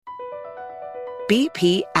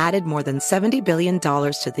BP added more than $70 billion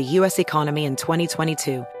to the U.S. economy in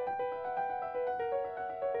 2022.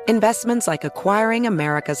 Investments like acquiring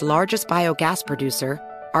America's largest biogas producer,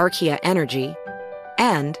 Archaea Energy,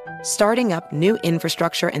 and starting up new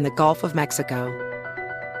infrastructure in the Gulf of Mexico.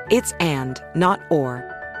 It's and, not or.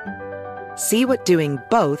 See what doing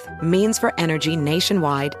both means for energy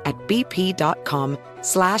nationwide at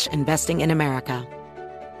bp.com/investing in America.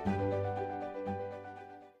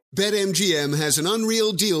 BetMGM has an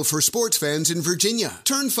unreal deal for sports fans in Virginia.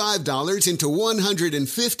 Turn $5 into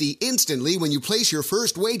 $150 instantly when you place your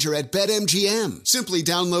first wager at BetMGM. Simply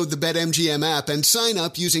download the BetMGM app and sign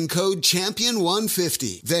up using code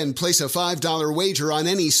CHAMPION150. Then place a $5 wager on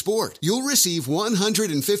any sport. You'll receive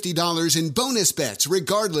 $150 in bonus bets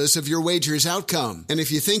regardless of your wager's outcome. And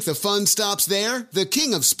if you think the fun stops there, the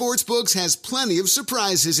king of sportsbooks has plenty of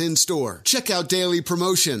surprises in store. Check out daily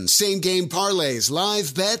promotions, same-game parlays,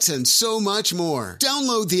 live bets, and so much more.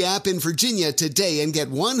 Download the app in Virginia today and get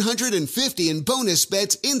 $150 in bonus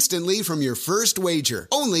bets instantly from your first wager.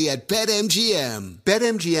 Only at BetMGM.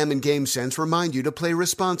 BetMGM and GameSense remind you to play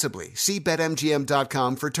responsibly. See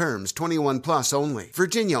BetMGM.com for terms. 21 plus only.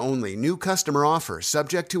 Virginia only. New customer offer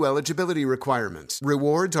subject to eligibility requirements.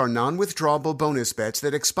 Rewards are non-withdrawable bonus bets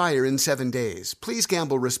that expire in 7 days. Please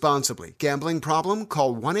gamble responsibly. Gambling problem?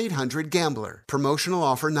 Call 1-800-GAMBLER. Promotional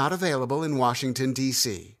offer not available in Washington,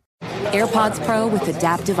 D.C. AirPods Pro with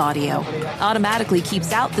adaptive audio automatically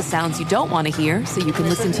keeps out the sounds you don't want to hear so you can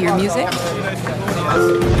listen to your music,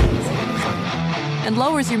 and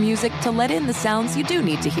lowers your music to let in the sounds you do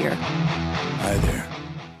need to hear. Hi there.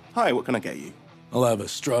 Hi, what can I get you? I'll have a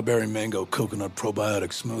strawberry mango coconut probiotic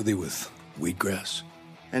smoothie with wheatgrass.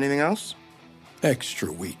 Anything else? Extra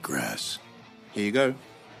wheatgrass. Here you go.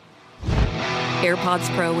 AirPods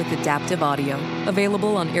Pro with adaptive audio.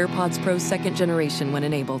 Available on AirPods Pro 2nd generation when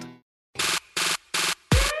enabled.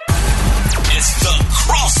 It's the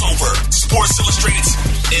Crossover Sports Illustrated's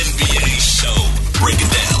NBA show. Breaking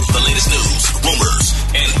down the latest news, rumors,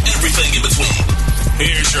 and everything in between.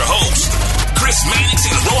 Here's your host, Chris Mannix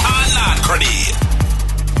and Rohan Nadkarni.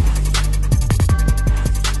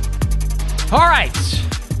 All right.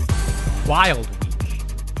 Wild week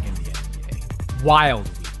in the NBA. Wild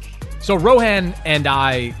week. So Rohan and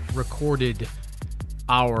I recorded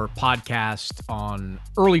our podcast on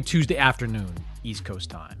early Tuesday afternoon, East Coast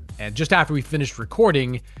time. And just after we finished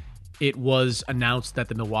recording, it was announced that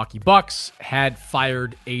the Milwaukee Bucks had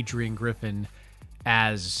fired Adrian Griffin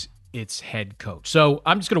as its head coach. So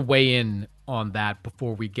I'm just going to weigh in on that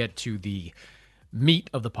before we get to the meat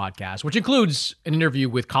of the podcast, which includes an interview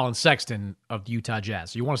with Colin Sexton of the Utah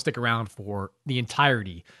Jazz. So you want to stick around for the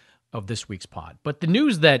entirety of this week's pod. But the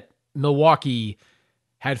news that Milwaukee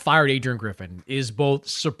had fired Adrian Griffin is both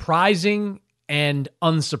surprising and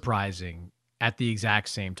unsurprising at the exact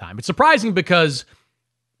same time. It's surprising because,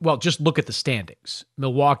 well, just look at the standings.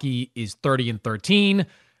 Milwaukee is 30-13.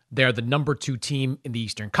 They're the number 2 team in the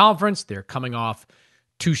Eastern Conference. They're coming off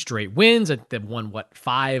 2 straight wins. They've won,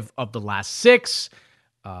 5 of the last 6.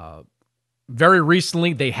 Very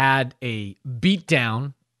recently, they had a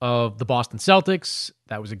beatdown of the Boston Celtics.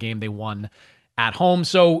 That was a game they won at home.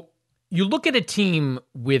 So you look at a team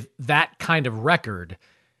with that kind of record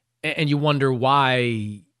and you wonder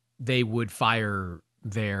why they would fire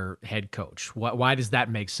their head coach. Why does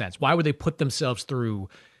that make sense? Why would they put themselves through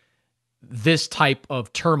this type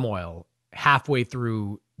of turmoil halfway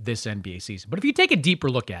through this NBA season? But if you take a deeper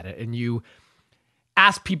look at it and you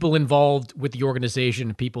ask people involved with the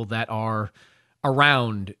organization, people that are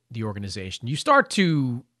around the organization, you start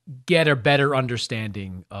to get a better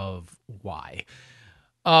understanding of why.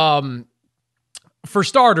 For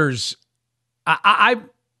starters, I'm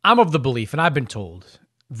of the belief, and I've been told,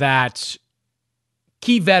 that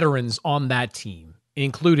key veterans on that team,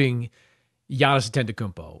 including Giannis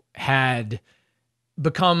Antetokounmpo, had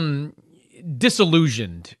become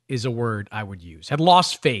disillusioned, is a word I would use. Had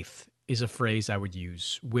lost faith is a phrase I would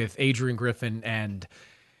use with Adrian Griffin and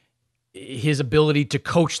his ability to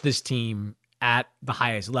coach this team at the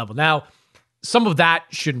highest level. Now, some of that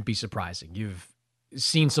shouldn't be surprising. You've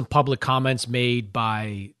seen some public comments made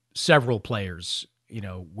by several players,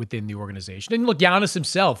 within the organization. And look, Giannis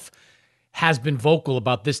himself has been vocal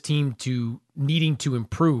about this team needing to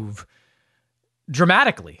improve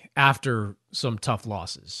dramatically after some tough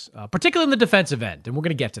losses, particularly in the defensive end. And we're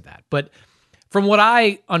going to get to that. But from what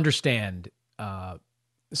I understand,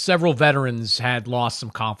 several veterans had lost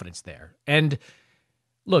some confidence there. And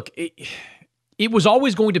look, it was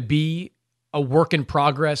always going to be a work in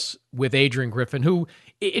progress with Adrian Griffin, who,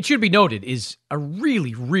 it should be noted, is a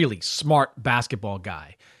really, really smart basketball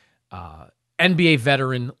guy. NBA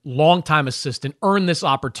veteran, longtime assistant, earned this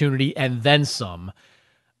opportunity and then some.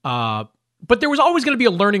 But there was always going to be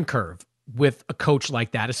a learning curve with a coach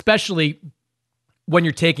like that, especially when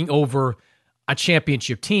you're taking over a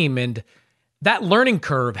championship team. And that learning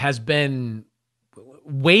curve has been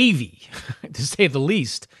wavy, to say the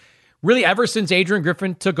least, really ever since Adrian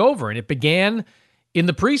Griffin took over. And it began in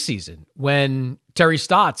the preseason when Terry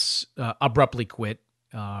Stotts abruptly quit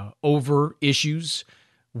over issues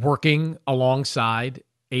working alongside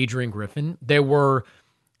Adrian Griffin. There were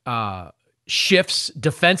shifts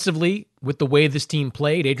defensively with the way this team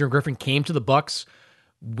played. Adrian Griffin came to the Bucks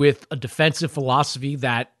with a defensive philosophy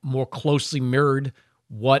that more closely mirrored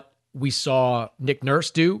what we saw Nick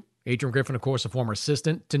Nurse do. Adrian Griffin, of course, a former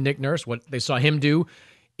assistant to Nick Nurse. What they saw him do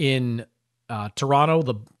in Toronto,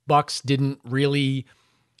 the Bucks didn't really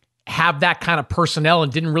have that kind of personnel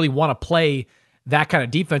and didn't really want to play that kind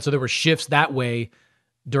of defense. So there were shifts that way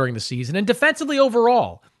during the season. And defensively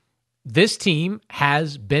overall, this team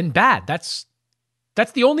has been bad. That's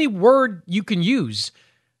the only word you can use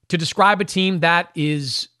to describe a team that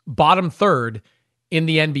is bottom third in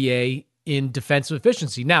the NBA in defensive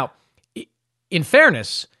efficiency. Now, in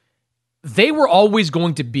fairness, they were always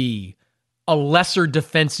going to be a lesser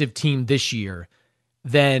defensive team this year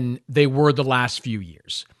than they were the last few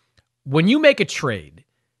years. When you make a trade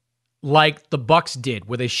like the Bucks did,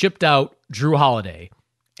 where they shipped out Drew Holiday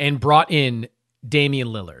and brought in Damian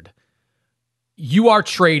Lillard, you are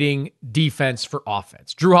trading defense for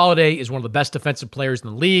offense. Drew Holiday is one of the best defensive players in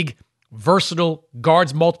the league, versatile,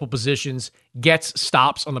 guards multiple positions, gets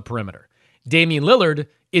stops on the perimeter. Damian Lillard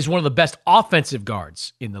is one of the best offensive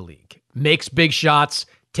guards in the league, makes big shots,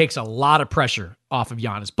 takes a lot of pressure off of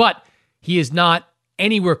Giannis, but he is not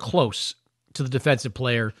anywhere close to the defensive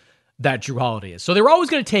player that Drew Holiday is. So they were always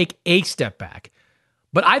going to take a step back.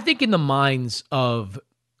 But I think in the minds of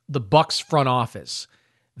the Bucks front office,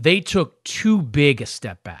 they took too big a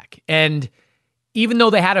step back. And even though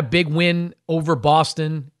they had a big win over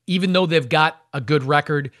Boston, even though they've got a good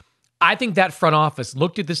record, I think that front office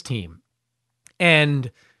looked at this team and,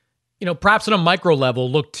 perhaps on a micro level,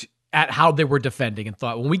 looked at how they were defending and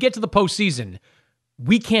thought, when we get to the postseason,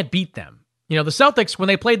 we can't beat them. The Celtics, when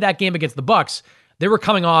they played that game against the Bucks, they were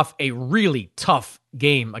coming off a really tough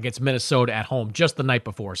game against Minnesota at home just the night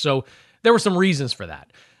before. So there were some reasons for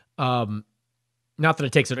that. Not that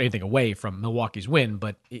it takes anything away from Milwaukee's win,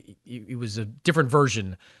 but it was a different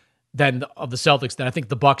version of the Celtics that I think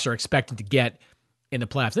the Bucks are expecting to get in the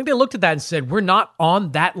playoffs. I think they looked at that and said, we're not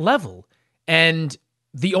on that level. And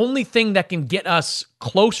the only thing that can get us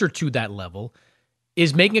closer to that level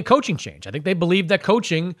is making a coaching change. I think they believed that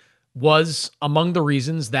coaching was among the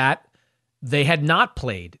reasons that they had not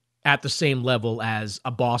played at the same level as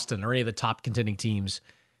a Boston or any of the top contending teams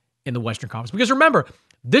in the Western Conference. Because remember,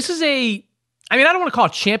 this is I don't want to call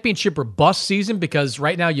it championship or bust season because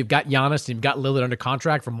right now you've got Giannis and you've got Lillard under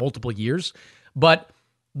contract for multiple years, but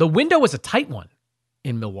the window is a tight one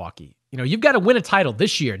in Milwaukee. You've got to win a title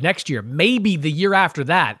this year, next year, maybe the year after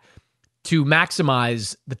that to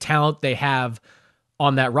maximize the talent they have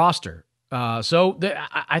on that roster.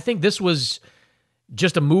 I think this was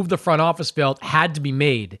just a move the front office felt had to be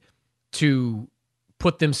made to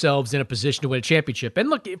put themselves in a position to win a championship. And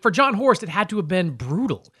look, for John Horst, it had to have been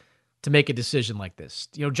brutal to make a decision like this.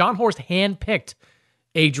 John Horst handpicked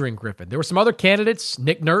Adrian Griffin. There were some other candidates.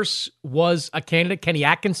 Nick Nurse was a candidate. Kenny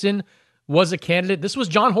Atkinson was a candidate. This was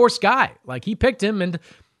John Horst's guy. He picked him and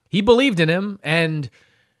he believed in him. And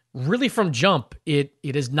really from jump, it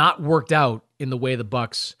has not worked out in the way the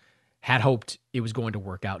Bucks had hoped it was going to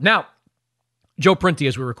work out. Now, Joe Prunty,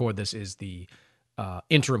 as we record this, is the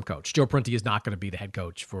interim coach. Joe Prunty is not going to be the head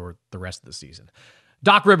coach for the rest of the season.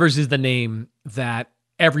 Doc Rivers is the name that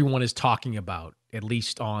everyone is talking about, at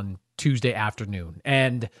least on Tuesday afternoon.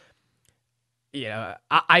 And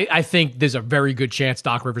I think there's a very good chance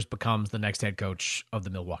Doc Rivers becomes the next head coach of the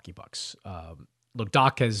Milwaukee Bucks. Look,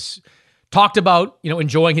 Doc has talked about,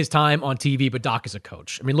 enjoying his time on TV, but Doc is a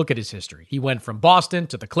coach. Look at his history. He went from Boston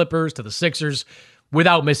to the Clippers to the Sixers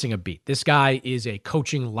without missing a beat. This guy is a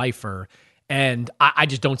coaching lifer, and I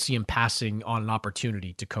just don't see him passing on an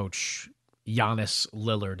opportunity to coach Giannis,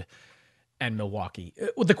 Lillard, and Milwaukee.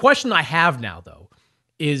 The question I have now, though,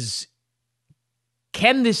 is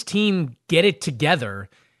can this team get it together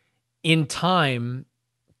in time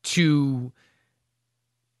to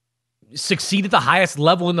succeed at the highest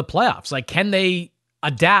level in the playoffs? Can they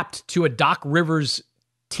adapt to a Doc Rivers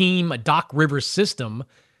team, a Doc Rivers system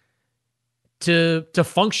to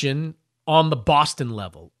function on the Boston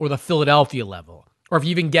level or the Philadelphia level? Or if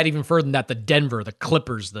you even get even further than that, the Denver, the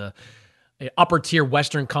Clippers, the upper tier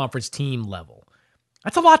Western Conference team level.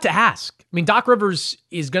 That's a lot to ask. I mean, Doc Rivers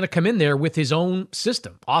is going to come in there with his own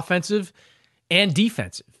system, offensive and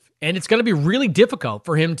defensive. And it's going to be really difficult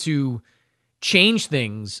for him to change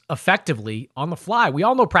things effectively on the fly. We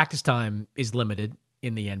all know practice time is limited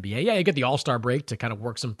in the NBA. Yeah, you get the All-Star break to kind of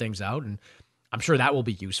work some things out, and I'm sure that will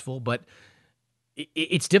be useful, but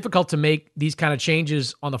it's difficult to make these kind of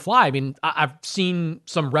changes on the fly. I mean, I've seen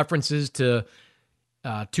some references to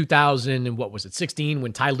 2000 and what was it, 16,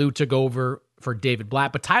 when Ty Lue took over for David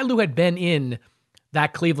Blatt, but Ty Lue had been in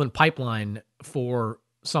that Cleveland pipeline for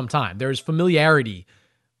some time. There's familiarity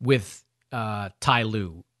with Ty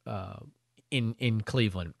Lue in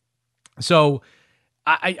Cleveland. So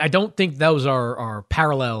I don't think those are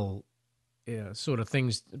parallel sort of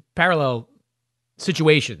things, parallel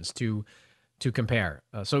situations to compare.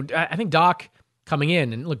 So I think Doc coming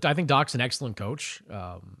in, and look, I think Doc's an excellent coach.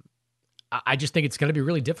 I just think it's going to be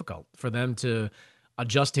really difficult for them to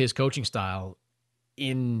adjust to his coaching style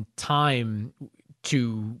in time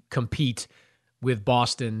to compete with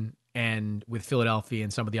Boston and with Philadelphia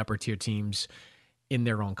and some of the upper tier teams in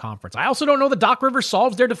their own conference. I also don't know that Doc Rivers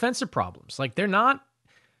solves their defensive problems. Like, they're not,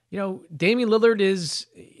 Damian Lillard is,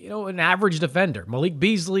 an average defender. Malik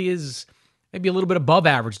Beasley is maybe a little bit above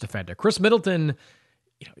average defender. Chris Middleton,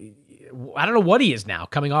 I don't know what he is now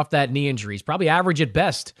coming off that knee injury. He's probably average at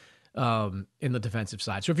best in the defensive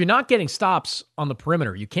side. So if you're not getting stops on the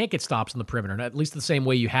perimeter, you can't get stops on the perimeter, at least the same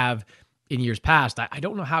way you have in years past. I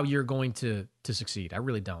don't know how you're going to succeed. I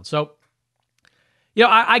really don't. So,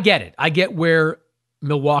 I get it. I get where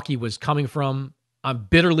Milwaukee was coming from. I'm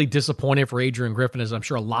bitterly disappointed for Adrian Griffin, as I'm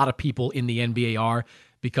sure a lot of people in the NBA are,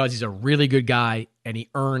 because he's a really good guy and he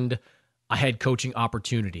earned a head coaching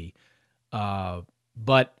opportunity.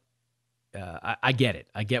 But I get it.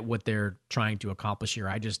 I get what they're trying to accomplish here.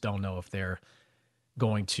 I just don't know if they're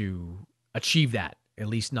going to achieve that, at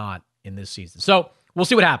least not in this season. So we'll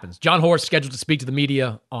see what happens. John Horst scheduled to speak to the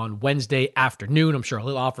media on Wednesday afternoon. I'm sure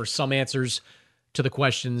he'll offer some answers to the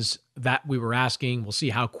questions that we were asking. We'll see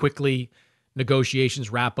how quickly negotiations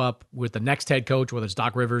wrap up with the next head coach, whether it's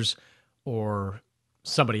Doc Rivers or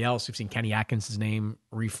somebody else. We've seen Kenny Atkinson's name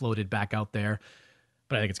refloated back out there,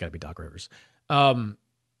 but I think it's got to be Doc Rivers.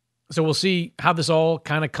 So we'll see how this all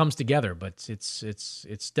kind of comes together, but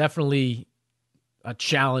it's definitely a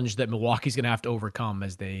challenge that Milwaukee's going to have to overcome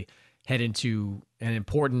as they head into an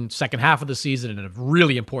important second half of the season and a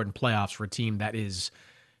really important playoffs for a team that is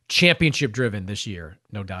championship driven this year.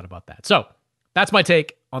 No doubt about that. So that's my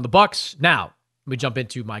take on the Bucks. Now, let me jump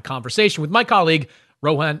into my conversation with my colleague,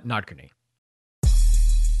 Rohan Nadkarni.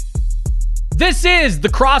 This is the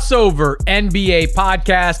Crossover NBA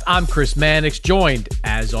podcast. I'm Chris Mannix, joined,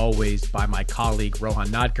 as always, by my colleague, Rohan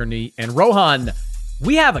Nadkarni. And Rohan,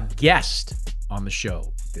 we have a guest on the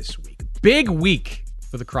show this week. Big week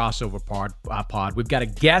for the Crossover pod. We've got a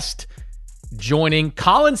guest joining,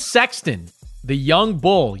 Colin Sexton, the young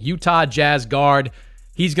bull, Utah Jazz guard.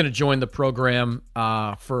 He's going to join the program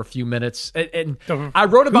for a few minutes. And I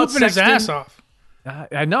wrote about Sexton. His ass off.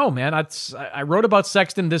 I know, man. I wrote about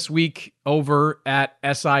Sexton this week over at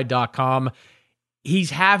SI.com.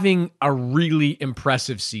 He's having a really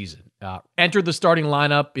impressive season. Entered the starting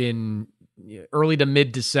lineup in early to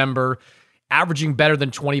mid-December, averaging better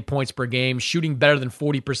than 20 points per game, shooting better than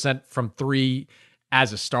 40% from three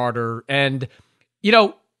as a starter. And,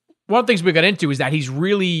 one of the things we got into is that he's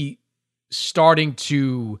really starting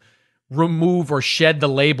to remove or shed the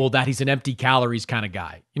label that he's an empty calories kind of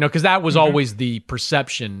guy, because that was always the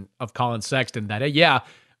perception of Colin Sexton, that, hey,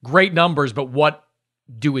 great numbers, but what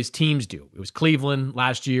do his teams do? It was Cleveland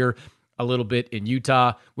last year, a little bit in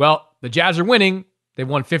Utah. Well, the Jazz are winning. They've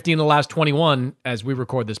won 15 of the last 21 as we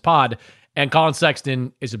record this pod, and Colin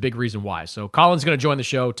Sexton is a big reason why. So Colin's going to join the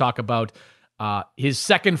show, talk about his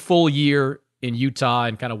second full year in Utah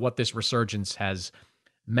and kind of what this resurgence has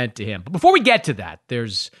meant to him. But before we get to that,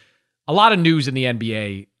 there's a lot of news in the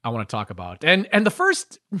NBA I want to talk about. And the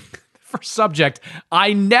first subject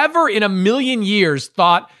I never in a million years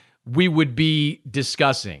thought we would be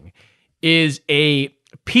discussing is a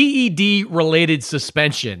PED-related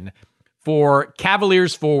suspension for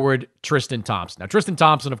Cavaliers forward Tristan Thompson. Now, Tristan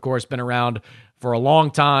Thompson, of course, been around for a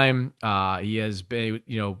long time. He has been,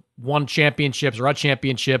 won championships or a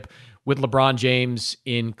championship with LeBron James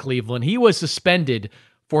in Cleveland. He was suspended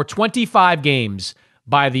for 25 games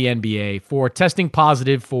by the NBA for testing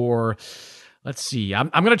positive for, let's see, I'm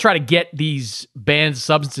going to try to get these banned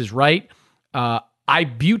substances right.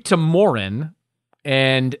 Ibutamoren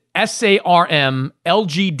and SARM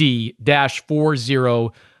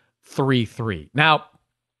LGD-4033. Now,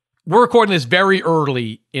 we're recording this very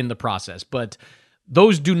early in the process, but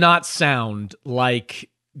those do not sound like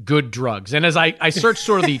good drugs. And as I search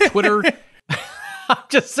sort of the Twitter, I'm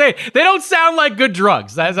just saying, they don't sound like good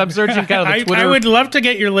drugs. As I'm searching kind of the Twitter. I would love to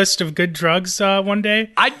get your list of good drugs one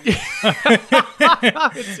day.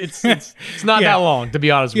 It's not that long, to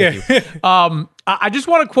be honest with you. I just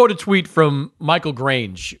want to quote a tweet from Michael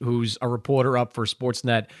Grange, who's a reporter up for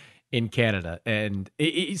Sportsnet in Canada. And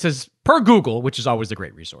he says, per Google, which is always a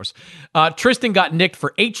great resource, Tristan got nicked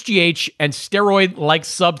for HGH and steroid-like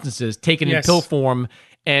substances taken in pill form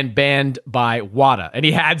and banned by WADA. And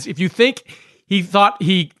he adds, if you think he thought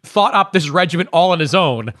up this regimen all on his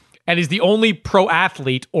own, and he's the only pro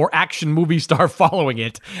athlete or action movie star following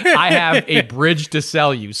it, I have a bridge to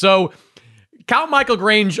sell you. So count Michael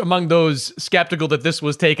Grange among those skeptical that this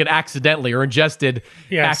was taken accidentally or ingested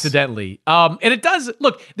accidentally. And it does,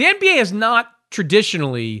 look, the NBA has not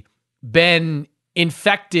traditionally been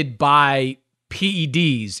infected by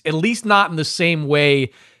PEDs, at least not in the same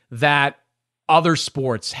way that other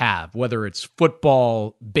sports have, whether it's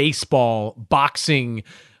football, baseball, boxing.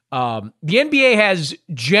 The NBA has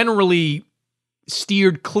generally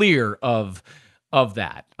steered clear of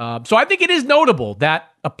that. So I think it is notable that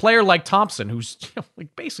a player like Thompson, who's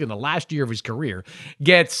like basically in the last year of his career,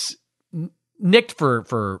 gets nicked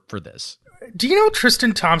for this. Do you know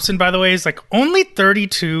Tristan Thompson, by the way, is like only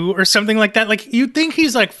 32 or something like that? Like, you'd think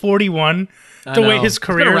he's like 41 the way his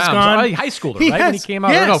career has gone. High schooler, right? When he came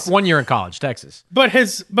out, no, 1 year in college, Texas. But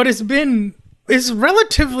is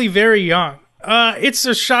relatively very young. It's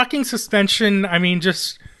a shocking suspension. I mean,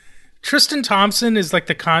 just Tristan Thompson is like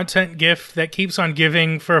the content gift that keeps on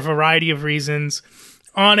giving for a variety of reasons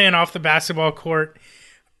on and off the basketball court.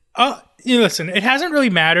 Listen, it hasn't really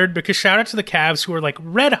mattered because shout out to the Cavs who are like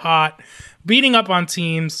red hot, beating up on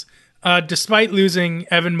teams, despite losing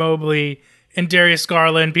Evan Mobley and Darius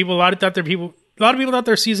Garland. A lot of people thought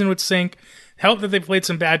their season would sink. Helped that they played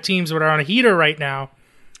some bad teams but are on a heater right now.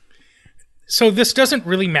 So this doesn't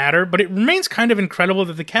really matter, but it remains kind of incredible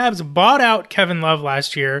that the Cavs bought out Kevin Love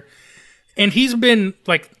last year, and he's been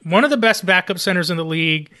like one of the best backup centers in the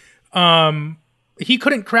league. He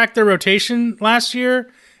couldn't crack their rotation last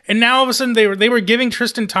year, and now all of a sudden they were giving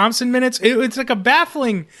Tristan Thompson minutes. It's like a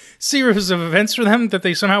baffling series of events for them that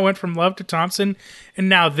they somehow went from Love to Thompson, and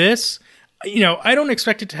now this. I don't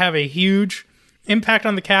expect it to have a huge impact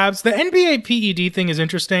on the Cavs. The NBA PED thing is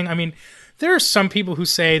interesting. I mean, there are some people who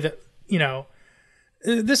say that,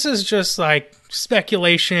 this is just like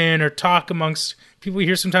speculation or talk amongst people we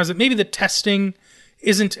hear sometimes that maybe the testing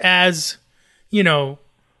isn't as,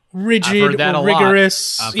 rigid or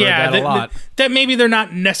rigorous. I've heard that a lot. That maybe they're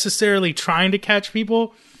not necessarily trying to catch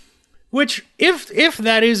people, which if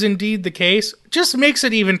that is indeed the case, just makes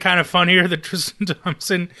it even kind of funnier that Tristan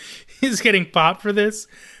Thompson is getting popped for this.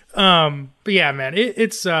 But yeah, man,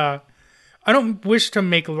 it's I don't wish to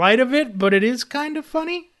make light of it, but it is kind of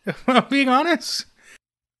funny. If I'm being honest.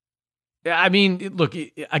 Yeah, I mean, look,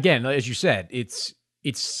 again, as you said, it's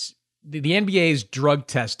the NBA's drug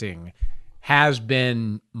testing has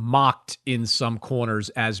been mocked in some corners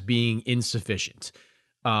as being insufficient.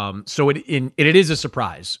 So it is a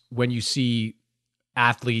surprise when you see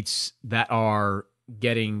athletes that are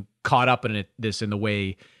getting caught up in this in the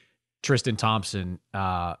way Tristan Thompson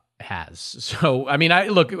has. So, I mean,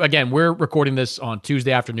 look, again, we're recording this on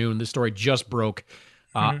Tuesday afternoon. This story just broke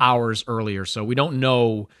hours earlier, so we don't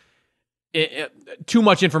know too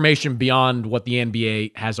much information beyond what the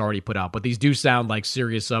NBA has already put out. But these do sound like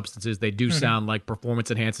serious substances. They do sound like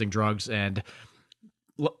performance-enhancing drugs, and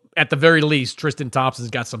at the very least, Tristan Thompson's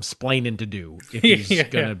got some splaining to do if he's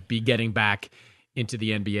going to be getting back into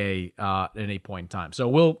the NBA at any point in time. So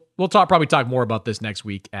we'll probably talk more about this next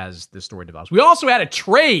week as this story develops. We also had a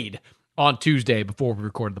trade on Tuesday before we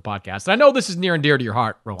recorded the podcast. And I know this is near and dear to your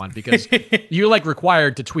heart, Rohan, because you're like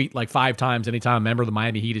required to tweet like 5 times anytime a member of the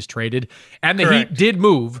Miami Heat is traded. And the Heat did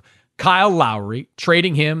move Kyle Lowry,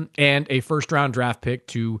 trading him and a first-round draft pick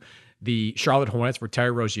to the Charlotte Hornets for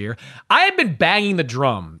Terry Rozier. I have been banging the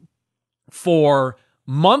drum for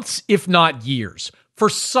months, if not years, for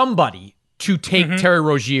somebody to take Terry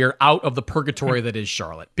Rozier out of the purgatory that is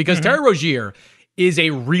Charlotte. Because Terry Rozier is a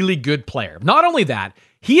really good player. Not only that,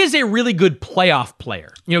 he is a really good playoff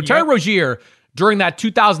player. Terry Rozier, during that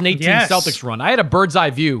 2018 Celtics run, I had a bird's eye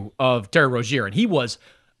view of Terry Rozier, and he was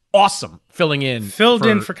awesome filling in. Filled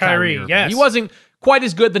in for Kyrie, yes. He wasn't quite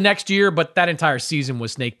as good the next year, but that entire season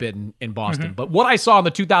was snake-bitten in Boston. But what I saw in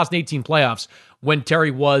the 2018 playoffs when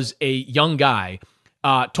Terry was a young guy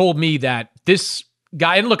told me that this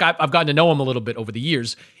guy, and look, I've gotten to know him a little bit over the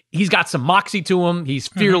years, he's got some moxie to him. He's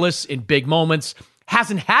fearless in big moments.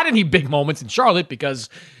 Hasn't had any big moments in Charlotte because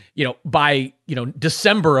by,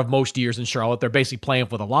 December of most years in Charlotte, they're basically playing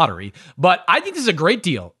for the lottery. But I think this is a great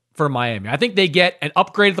deal for Miami. I think they get an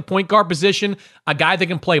upgrade at the point guard position, a guy that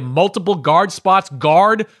can play multiple guard spots,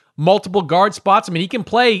 multiple guard spots. I mean, he can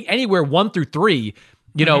play anywhere 1 through 3,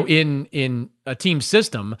 in a team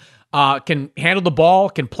system, can handle the ball,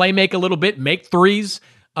 can play make a little bit, make threes.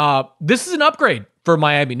 This is an upgrade for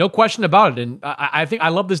Miami, no question about it. And I think I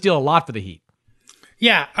love this deal a lot for the Heat.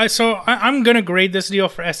 Yeah, I'm going to grade this deal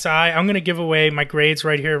for SI. I'm going to give away my grades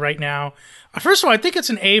right here, right now. First of all, I think it's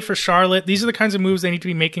an A for Charlotte. These are the kinds of moves they need to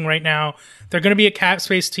be making right now. They're going to be a cap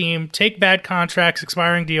space team, take bad contracts,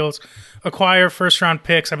 expiring deals, acquire first-round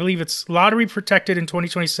picks. I believe it's lottery protected in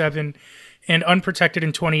 2027 and unprotected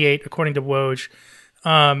in 28, according to Woj.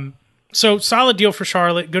 So solid deal for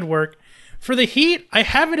Charlotte. Good work. For the Heat, I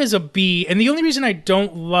have it as a B, and the only reason I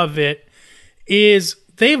don't love it is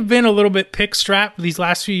they've been a little bit pick-strapped these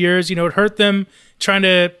last few years. It hurt them trying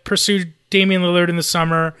to pursue Damian Lillard in the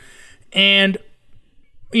summer. And,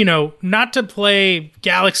 not to play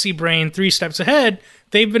galaxy brain 3 steps ahead,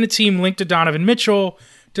 they've been a team linked to Donovan Mitchell.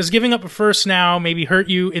 Does giving up a first now maybe hurt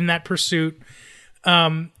you in that pursuit?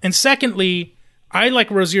 And secondly, I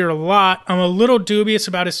like Rozier a lot. I'm a little dubious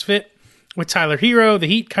about his fit with Tyler Hero. The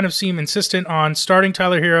Heat kind of seem insistent on starting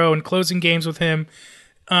Tyler Hero and closing games with him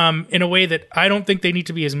in a way that I don't think they need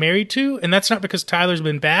to be as married to. And that's not because Tyler's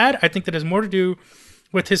been bad. I think that has more to do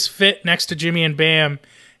with his fit next to Jimmy and Bam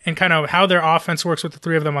and kind of how their offense works with the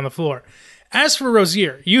 3 of them on the floor. As for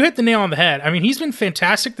Rozier, you hit the nail on the head. I mean, he's been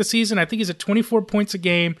fantastic this season. I think he's at 24 points a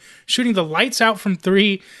game, shooting the lights out from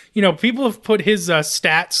 3. People have put his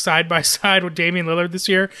stats side by side with Damian Lillard this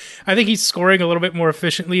year. I think he's scoring a little bit more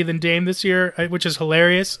efficiently than Dame this year, which is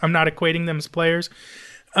hilarious. I'm not equating them as players.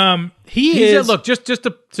 Look, just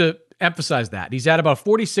to emphasize that, he's at about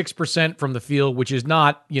 46% from the field, which is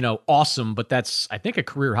not, awesome, but that's, I think, a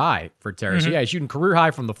career high for Terry. Mm-hmm. So yeah, he's shooting career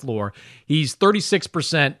high from the floor. He's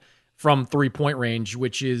 36% from 3-point range,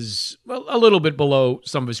 which is a little bit below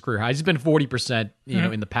some of his career highs. He's been 40%,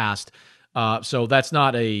 in the past. So that's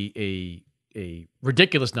not a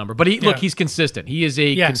ridiculous number, but he's consistent. He is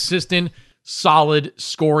a consistent, solid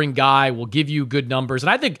scoring guy, will give you good numbers. And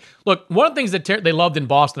I think, one of the things that they loved in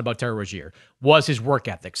Boston about Terry Rozier was his work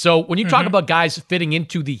ethic. So when you talk about guys fitting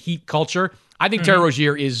into the Heat culture, I think Terry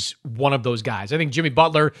Rozier is one of those guys. I think Jimmy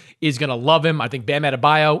Butler is going to love him. I think Bam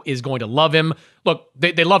Adebayo is going to love him. Look,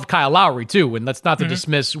 they love Kyle Lowry too, and that's not to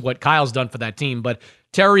dismiss what Kyle's done for that team, but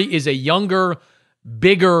Terry is a younger,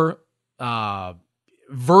 bigger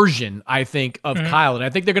version, I think, of Kyle, and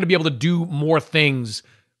I think they're going to be able to do more things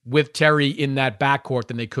with Terry in that backcourt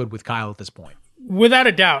than they could with Kyle at this point. Without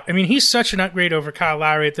a doubt. I mean, he's such an upgrade over Kyle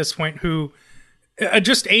Lowry at this point, who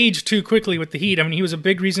just aged too quickly with the Heat. I mean, he was a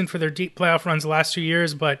big reason for their deep playoff runs the last 2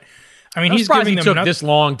 years, but I mean, he's giving them took this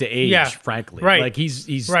long to age, frankly. Right. Like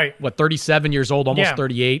he's 37 years old, almost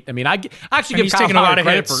 38. I mean, I actually give Kyle taken a lot of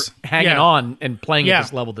credit hits for hanging on and playing at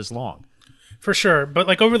this level this long. For sure.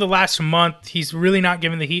 But over the last month, he's really not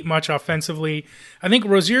giving the Heat much offensively. I think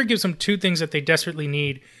Rozier gives them 2 things that they desperately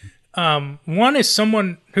need. One is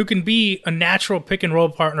someone who can be a natural pick and roll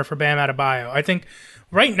partner for Bam Adebayo. I think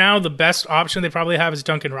right now the best option they probably have is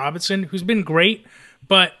Duncan Robinson, who's been great,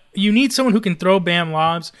 but you need someone who can throw Bam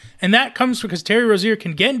lobs, and that comes because Terry Rozier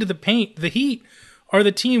can get into the paint. The Heat are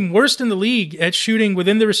the team worst in the league at shooting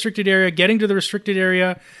within the restricted area, getting to the restricted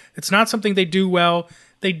area. It's not something they do well.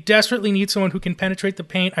 They desperately need someone who can penetrate the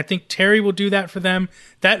paint. I think Terry will do that for them.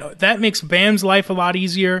 That makes Bam's life a lot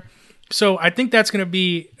easier. So I think that's going to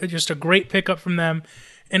be just a great pickup from them.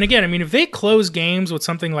 And again, I mean, if they close games with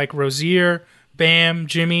something like Rozier, Bam,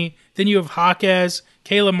 Jimmy, then you have Hawkes,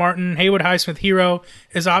 Caleb Martin, Haywood Highsmith, Hero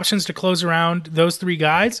as options to close around those 3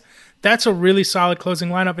 guys. That's a really solid closing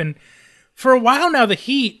lineup. And for a while now, the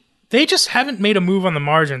Heat, they just haven't made a move on the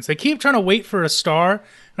margins. They keep trying to wait for a star. And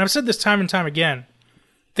I've said this time and time again.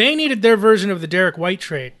 They needed their version of the Derek White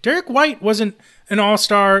trade. Derek White wasn't an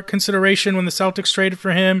all-star consideration when the Celtics traded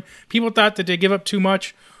for him. People thought that they give up too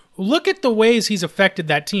much. Look at the ways he's affected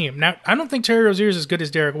that team. Now, I don't think Terry Rozier is as good as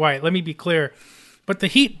Derek White. Let me be clear. But the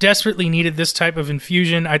Heat desperately needed this type of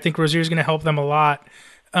infusion. I think Rozier is going to help them a lot.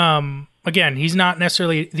 Again, he's not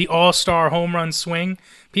necessarily the all-star home run swing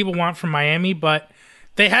people want from Miami, but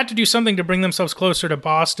they had to do something to bring themselves closer to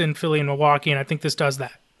Boston, Philly, and Milwaukee, and I think this does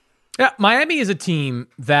that. Yeah, Miami is a team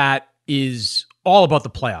that is all about the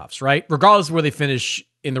playoffs, right? Regardless of where they finish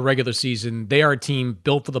in the regular season, they are a team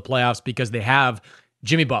built for the playoffs because they have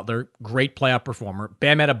Jimmy Butler, great playoff performer,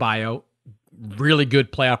 Bam Adebayo, really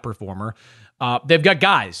good playoff performer. They've got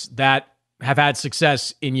guys that have had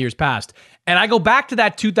success in years past. And I go back to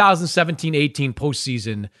that 2017-18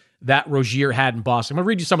 postseason that Rozier had in Boston. I'm going to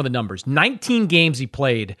read you some of the numbers. 19 games he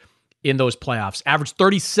played in those playoffs, averaged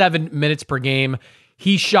 37 minutes per game.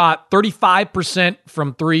 He shot 35%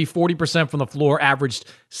 from three, 40% from the floor, averaged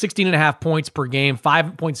 16.5 points per game,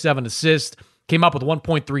 5.7 assists, came up with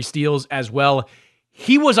 1.3 steals as well.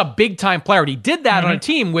 He was a big-time player, and he did that on a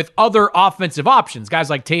team with other offensive options, guys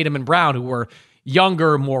like Tatum and Brown, who were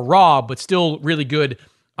younger, more raw, but still really good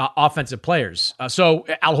offensive players. So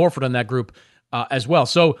Al Horford on that group as well.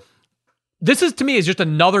 So this is, to me, is just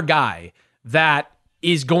another guy that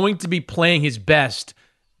is going to be playing his best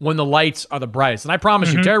when the lights are the brightest. And I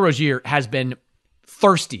promise you, Terry Rozier has been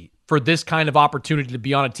thirsty for this kind of opportunity to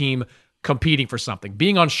be on a team competing for something.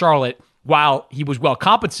 Being on Charlotte, while he was well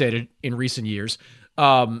compensated in recent years,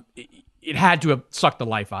 it had to have sucked the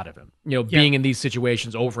life out of him, being in these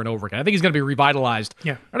situations over and over again. I think he's going to be revitalized.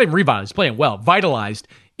 Yeah. Not even revitalized, he's playing well, vitalized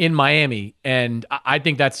in Miami. And I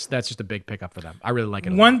think that's just a big pickup for them. I really like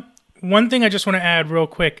it. One thing I just want to add real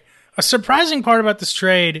quick. A surprising part about this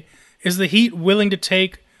trade is the Heat willing to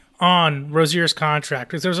take on Rozier's contract.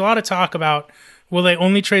 Because there's a lot of talk about, will they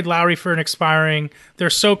only trade Lowry for an expiring? They're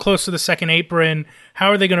so close to the second apron.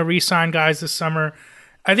 How are they going to re-sign guys this summer?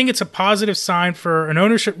 I think it's a positive sign for an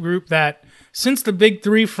ownership group that, since the Big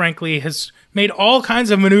Three, frankly, has made all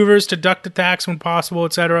kinds of maneuvers to duck attacks when possible,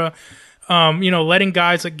 etc. Letting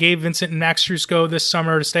guys like Gabe Vincent and Max Strus go this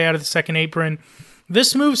summer to stay out of the second apron.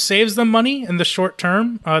 This move saves them money in the short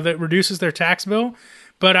term that reduces their tax bill.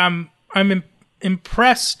 But I'm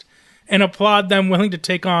impressed and applaud them willing to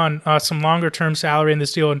take on some longer-term salary in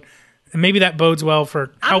this deal. And maybe that bodes well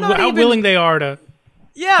for how willing they are to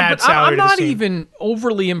add but salary I'm not to the team. even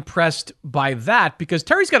overly impressed by that because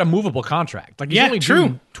Terry's got a movable contract. Like, he's only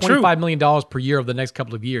due $25 million per year over the next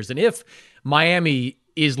couple of years. And if Miami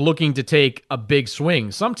is looking to take a big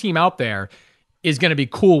swing, some team out there is going to be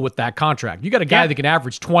cool with that contract. You got a guy that can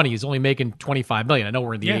average 20, he's only making $25 million. I know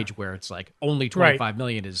we're in the age where it's like only $25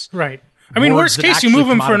 million is right. I mean, worst case, you move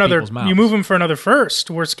him for another first.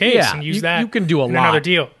 Worst case, and use that. You can do in another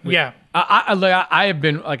deal. I have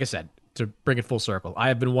been, like I said, to bring it full circle, I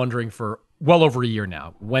have been wondering for well over a year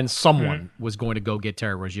now when someone was going to go get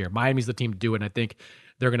Terry Rozier. Miami's the team to do it, and I think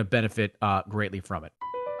they're going to benefit greatly from it.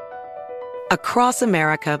 Across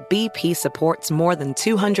America, BP supports more than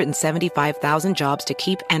 275,000 jobs to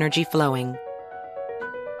keep energy flowing.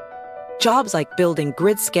 Jobs like building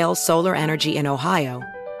grid-scale solar energy in Ohio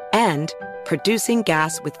and producing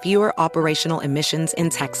gas with fewer operational emissions in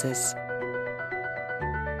Texas.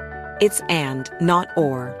 It's and, not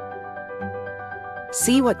or.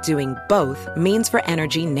 See what doing both means for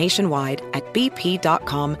energy nationwide at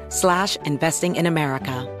bp.com/investing in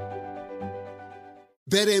America.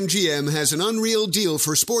 BetMGM has an unreal deal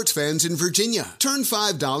for sports fans in Virginia. Turn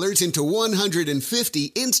 $5 into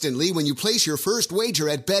 $150 instantly when you place your first wager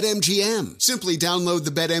at BetMGM. Simply download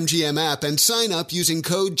the BetMGM app and sign up using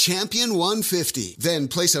code Champion150. Then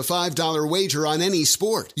place a $5 wager on any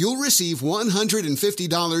sport. You'll receive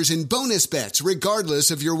 $150 in bonus bets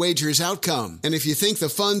regardless of your wager's outcome. And if you think the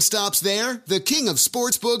fun stops there, the King of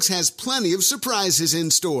Sportsbooks has plenty of surprises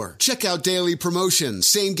in store. Check out daily promotions,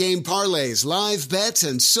 same-game parlays, live bets,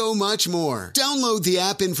 and so much more. Download the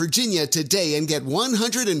app in Virginia today and get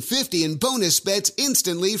 $150 in bonus bets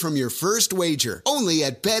instantly from your first wager. Only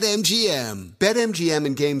at BetMGM. BetMGM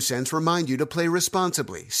and GameSense remind you to play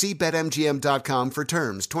responsibly. See BetMGM.com for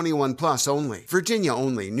terms. 21 plus only. Virginia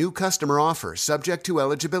only. New customer offer. Subject to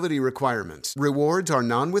eligibility requirements. Rewards are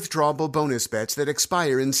non-withdrawable bonus bets that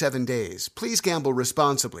expire in 7 days. Please gamble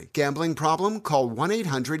responsibly. Gambling problem? Call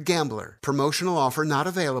 1-800-GAMBLER. Promotional offer not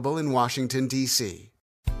available in Washington, D.C.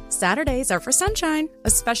 Saturdays are for sunshine,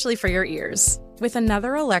 especially for your ears. With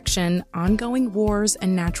another election, ongoing wars,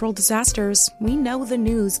 and natural disasters, we know the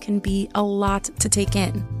news can be a lot to take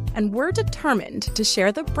in. And we're determined to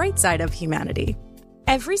share the bright side of humanity.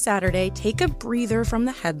 Every Saturday, take a breather from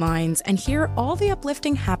the headlines and hear all the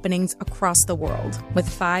uplifting happenings across the world with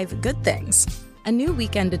 5 Good Things, a new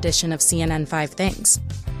weekend edition of CNN 5 Things.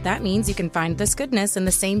 That means you can find this goodness in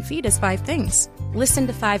the same feed as 5 Things. Listen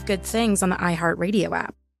to 5 Good Things on the iHeartRadio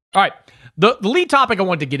app. All right. The lead topic I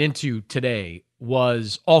wanted to get into today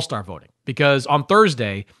was All-Star voting, because on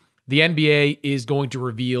Thursday, the NBA is going to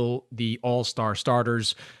reveal the All-Star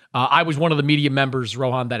starters. I was one of the media members,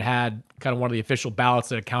 Rohan, that had kind of one of the official ballots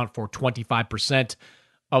that account for 25%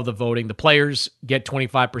 of the voting. The players get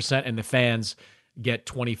 25% and the fans get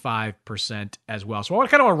 25% as well. So I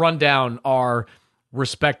kind of want to run down our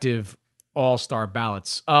respective All-Star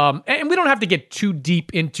ballots. And we don't have to get too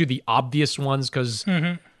deep into the obvious ones because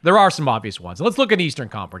there are some obvious ones. Let's look at the Eastern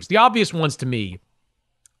Conference. The obvious ones to me,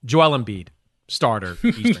 Joel Embiid, starter,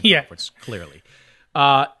 Eastern Conference, clearly.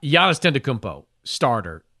 Giannis Antetokounmpo,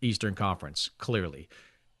 starter, Eastern Conference, clearly.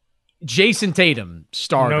 Jason Tatum,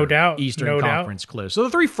 starter, no doubt. Eastern Conference, clear. So the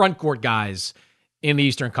three front court guys in the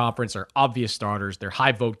Eastern Conference are obvious starters. They're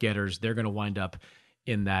high vote getters. They're going to wind up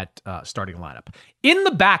in that starting lineup. In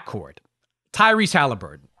the backcourt, Tyrese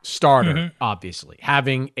Halliburton, starter, obviously,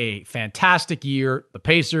 having a fantastic year. The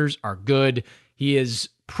Pacers are good. He is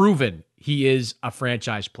proven he is a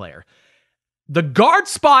franchise player. The guard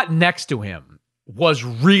spot next to him was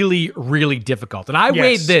really, really difficult. And I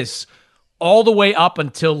weighed this all the way up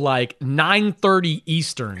until like 9:30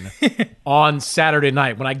 Eastern on Saturday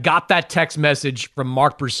night when I got that text message from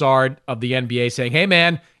Mark Broussard of the NBA saying, hey,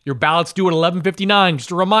 man, your ballot's due at 11:59.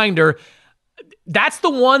 Just a reminder. That's the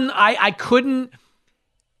one I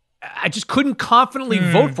just couldn't confidently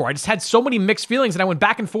vote for. I just had so many mixed feelings, and I went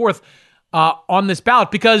back and forth on this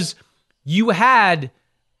ballot because you had,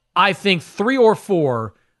 I think, 3 or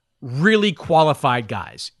 4 really qualified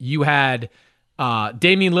guys. You had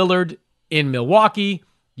Damian Lillard in Milwaukee.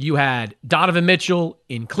 You had Donovan Mitchell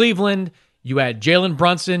in Cleveland. You had Jalen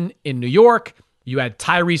Brunson in New York. You had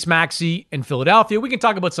Tyrese Maxey in Philadelphia. We can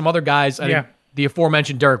talk about some other guys. I think the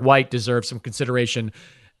aforementioned Derek White deserves some consideration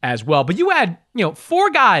as well. But you had,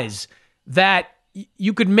 4 guys that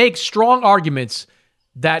you could make strong arguments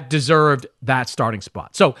that deserved that starting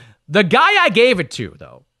spot. So the guy I gave it to,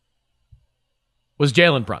 though, was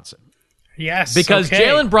Jalen Brunson. Yes. Because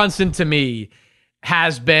Jalen Brunson, to me,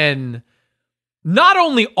 has been not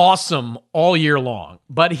only awesome all year long,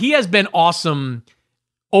 but he has been awesome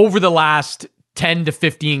over the last 10 to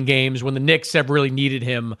 15 games when the Knicks have really needed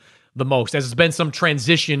him the most. As there's been some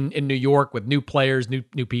transition in New York with new players,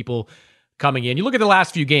 new people coming in. You look at the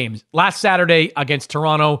last few games. Last Saturday against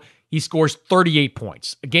Toronto, he scores 38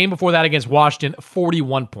 points. A game before that against Washington,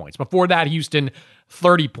 41 points. Before that, Houston,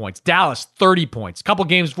 30 points. Dallas, 30 points. A couple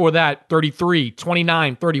games before that, 33,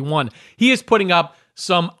 29, 31. He is putting up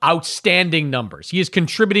some outstanding numbers. He is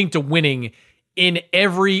contributing to winning in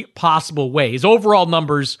every possible way. His overall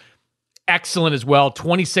numbers, excellent as well.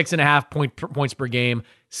 26.5 points per game,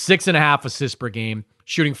 6.5 assists per game,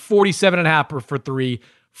 shooting 47.5 for 3,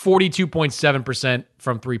 42.7%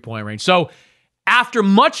 from three-point range. So after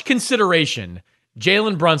much consideration,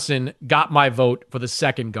 Jalen Brunson got my vote for the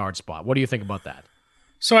second guard spot. What do you think about that?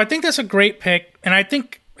 So I think that's a great pick, and I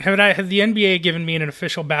think had the NBA given me an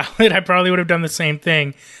official ballot, I probably would have done the same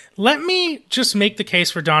thing. Let me just make the case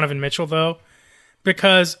for Donovan Mitchell, though,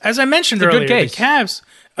 because as I mentioned earlier, the Cavs,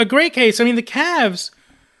 a great case. I mean, the Cavs,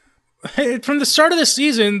 from the start of the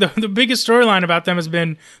season, the biggest storyline about them has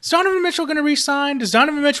been, is Donovan Mitchell going to re-sign? Does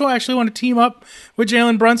Donovan Mitchell actually want to team up with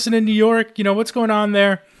Jalen Brunson in New York? What's going on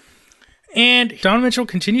there? And Donovan Mitchell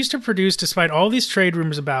continues to produce despite all these trade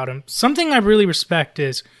rumors about him. Something I really respect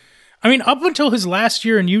is, up until his last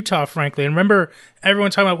year in Utah, frankly, and remember everyone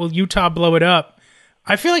talking about, will Utah blow it up?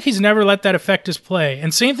 I feel like he's never let that affect his play.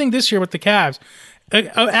 And same thing this year with the Cavs.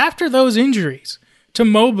 After those injuries to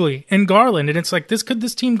Mobley and Garland, and it's like, could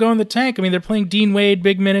this team go in the tank? They're playing Dean Wade,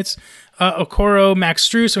 big minutes, Okoro, Max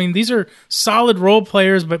Strus. These are solid role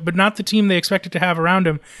players, but not the team they expected to have around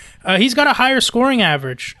him. He's got a higher scoring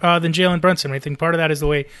average than Jalen Brunson. I think part of that is the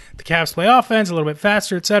way the Cavs play offense, a little bit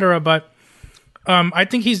faster, etc. But I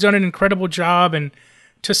think he's done an incredible job, and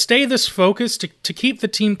to stay this focused, to keep the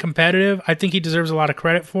team competitive, I think he deserves a lot of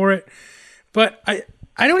credit for it. But I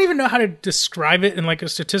don't even know how to describe it in like a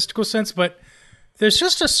statistical sense, but there's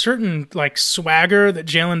just a certain like swagger that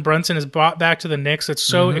Jalen Brunson has brought back to the Knicks that's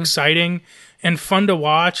so exciting and fun to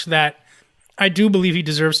watch that I do believe he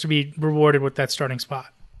deserves to be rewarded with that starting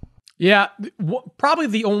spot. Yeah, probably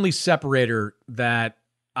the only separator that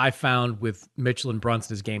I found with Mitchell and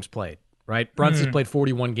Brunson is games played. Right? Brunson's played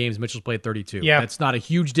 41 games. Mitchell's played 32. Yeah. That's not a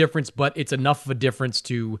huge difference, but it's enough of a difference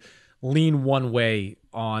to lean one way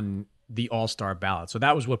on the All-Star ballot. So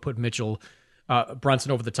that was what put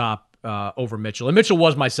Brunson over the top over Mitchell. And Mitchell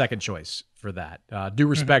was my second choice for that. Due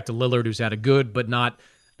respect to Lillard, who's had a good, but not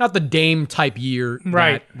the Dame-type year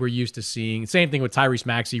that we're used to seeing. Same thing with Tyrese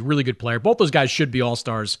Maxey, really good player. Both those guys should be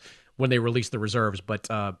All-Stars when they release the reserves. But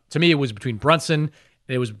to me, it was between Brunson,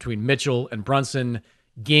 it was between Mitchell and Brunson.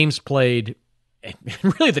 Games played, and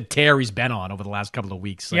really the tear he's been on over the last couple of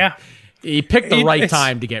weeks. He picked the right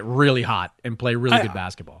time to get really hot and play really good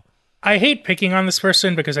basketball. I hate picking on this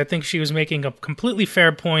person because I think she was making a completely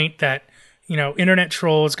fair point that, internet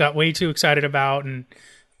trolls got way too excited about, and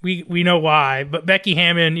we know why. But Becky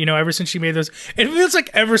Hammon, ever since she made those, it feels like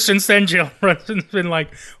ever since then, Jalen Brunson's been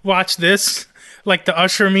like, watch this. Like the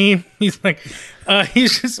Usher meme. He's like,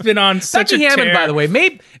 he's just been on such Becky a tear. Hammon, by the way,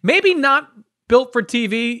 maybe not built for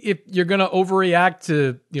TV if you're going to overreact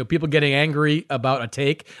to, people getting angry about a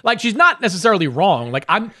take. Like, she's not necessarily wrong. Like,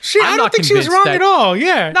 I don't think she was wrong at all.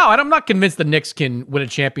 Yeah. No, and I'm not convinced the Knicks can win a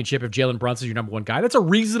championship if Jalen Brunson's your number one guy. That's a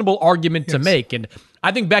reasonable argument to make. And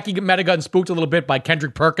I think Becky might have gotten spooked a little bit by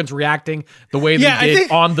Kendrick Perkins reacting the way they did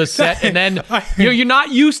on the set. And then, you're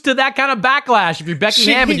not used to that kind of backlash. If you're Becky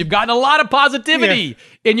Hammond, you've gotten a lot of positivity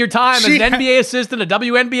in your time as an NBA assistant, a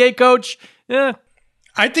WNBA coach. Yeah.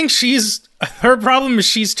 I think her problem is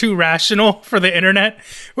she's too rational for the internet.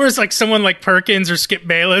 Whereas like someone like Perkins or Skip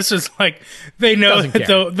Bayless is like, they know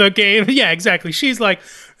the game. Yeah, exactly. She's like,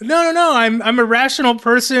 no, I'm a rational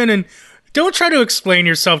person, and don't try to explain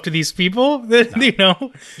yourself to these people.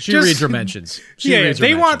 She reads her mentions.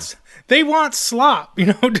 They want slop.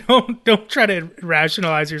 Don't try to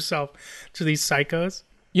rationalize yourself to these psychos.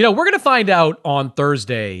 We're going to find out on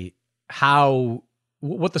Thursday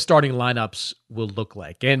what the starting lineups will look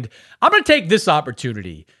like. And I'm going to take this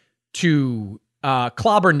opportunity to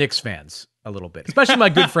clobber Knicks fans a little bit, especially my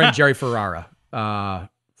good friend Jerry Ferrara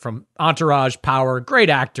from Entourage, Power, great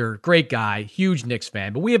actor, great guy, huge Knicks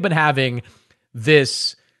fan. But we have been having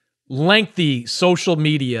this lengthy social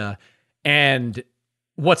media and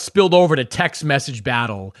what spilled over to text message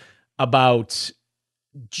battle about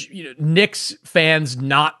Knicks fans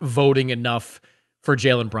not voting enough for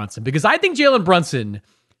Jalen Brunson, because I think Jalen Brunson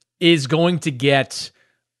is going to get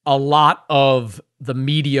a lot of the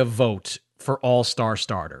media vote for all-star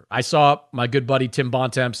starter. I saw my good buddy Tim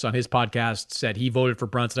Bontemps on his podcast said he voted for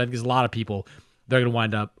Brunson. I think there's a lot of people that are going to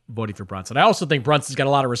wind up voting for Brunson. I also think Brunson's got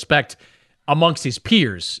a lot of respect amongst his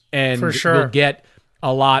peers and will get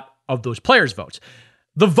a lot of those players' votes.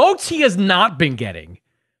 The votes he has not been getting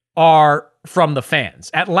are from the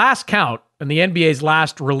fans. At last count, in the NBA's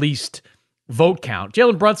last released vote count,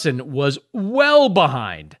 Jalen Brunson was well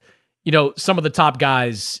behind, some of the top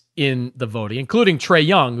guys in the voting, including Trae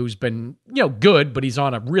Young, who's been, good, but he's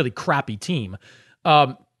on a really crappy team.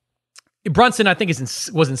 Brunson, I think,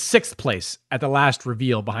 was in sixth place at the last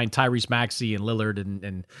reveal behind Tyrese Maxey and Lillard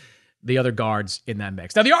and the other guards in that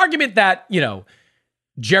mix. Now, the argument that,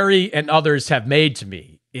 Jerry and others have made to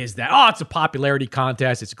me is that, it's a popularity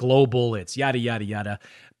contest, it's global, it's yada, yada, yada.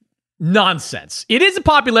 Nonsense. It is a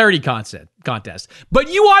popularity contest,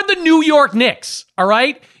 but you are the New York Knicks, all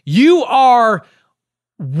right? You are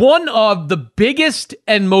one of the biggest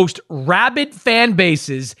and most rabid fan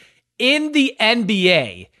bases in the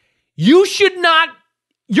NBA. You should not,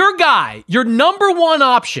 your number one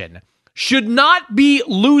option should not be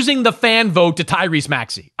losing the fan vote to Tyrese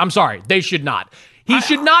Maxey. I'm sorry, they should not. He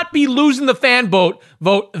should not be losing the fan vote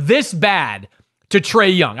this bad to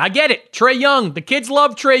Trae Young. I get it. Trae Young. The kids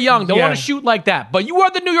love Trae Young. Don't want to shoot like that. But you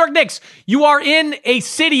are the New York Knicks. You are in a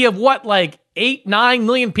city of 8, 9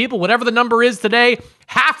 million people, whatever the number is today.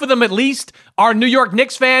 Half of them at least are New York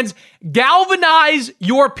Knicks fans. Galvanize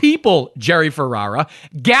your people, Jerry Ferrara.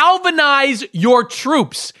 Galvanize your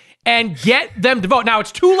troops and get them to vote. Now,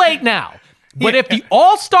 it's too late now. But if the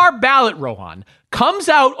all-star ballot, Rohan, comes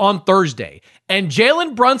out on Thursday and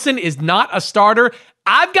Jalen Brunson is not a starter,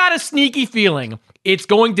 I've got a sneaky feeling it's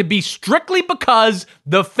going to be strictly because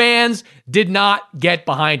the fans did not get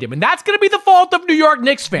behind him. And that's going to be the fault of New York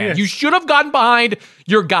Knicks fans. Yes. You should have gotten behind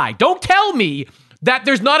your guy. Don't tell me that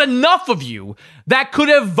there's not enough of you that could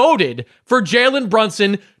have voted for Jalen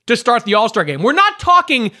Brunson to start the All-Star game. We're not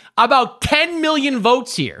talking about 10 million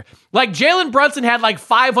votes here. Like, Jalen Brunson had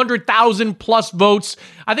 500,000 plus votes.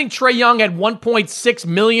 I think Trae Young had 1.6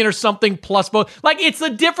 million or something plus votes. It's the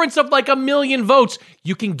difference of a million votes.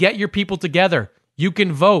 You can get your people together. You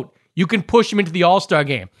can vote. You can push them into the All-Star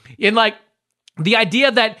game. And the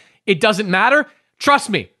idea that it doesn't matter, trust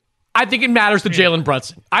me, I think it matters to Jalen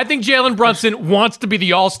Brunson. I think Jalen Brunson wants to be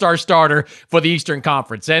the All-Star starter for the Eastern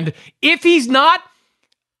Conference. And if he's not,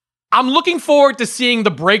 I'm looking forward to seeing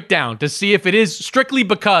the breakdown to see if it is strictly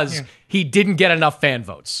because he didn't get enough fan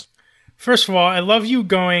votes. First of all, I love you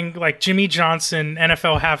going like Jimmy Johnson,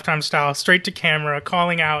 NFL halftime style, straight to camera,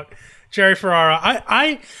 calling out Jerry Ferrara.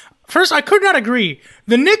 I could not agree.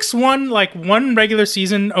 The Knicks won one regular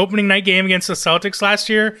season opening night game against the Celtics last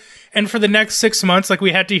year. And for the next 6 months,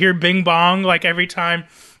 we had to hear bing bong every time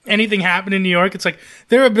anything happened in New York. It's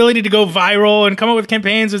their ability to go viral and come up with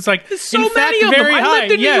campaigns. It's so many of them. I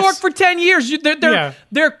lived in New York for 10 years.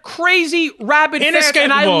 They're crazy, rabid fans,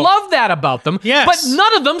 and I love that about them. Yes. But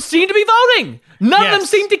none of them seem to be voting. None of them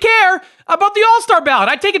seem to care about the All-Star ballot.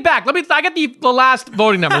 I take it back. I got the last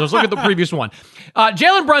voting number. Let's look at the previous one.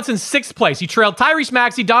 Jalen Brunson, 6th place. He trailed Tyrese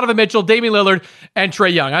Maxey, Donovan Mitchell, Damian Lillard, and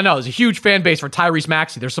Trae Young. I know, there's a huge fan base for Tyrese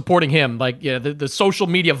Maxey. They're supporting him. The social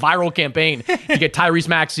media viral campaign to get Tyrese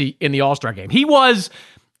Maxey in the All-Star game. He was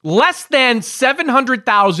less than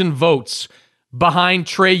 700,000 votes behind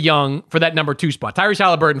Trae Young for that number 2 spot. Tyrese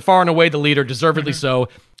Halliburton, far and away the leader, deservedly so,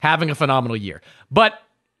 having a phenomenal year. But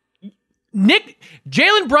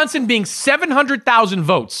Jalen Brunson being 700,000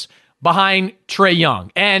 votes behind Trae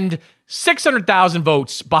Young, and 600,000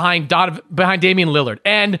 votes behind Damian Lillard,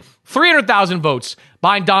 and 300,000 votes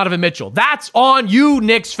behind Donovan Mitchell. That's on you,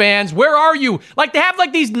 Knicks fans. Where are you? Like, they have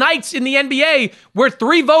like these nights in the NBA where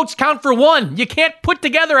 3 votes count for 1. You can't put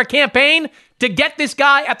together a campaign to get this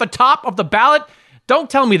guy at the top of the ballot. Don't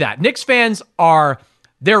tell me that. Knicks fans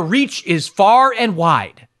their reach is far and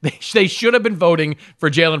wide. They should have been voting for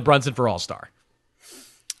Jalen Brunson for All-Star.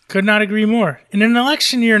 Could not agree more. In an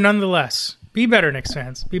election year, nonetheless. Be better, Knicks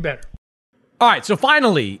fans. Be better. All right, so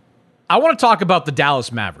finally, I want to talk about the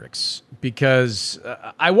Dallas Mavericks because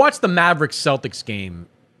I watched the Mavericks-Celtics game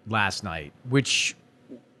last night, which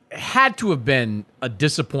had to have been a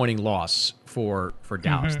disappointing loss for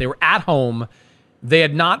Dallas. They were at home. They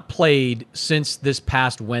had not played since this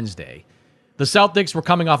past Wednesday. The Celtics were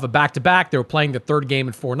coming off a back-to-back. They were playing the third game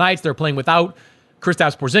in 4 nights. They were playing without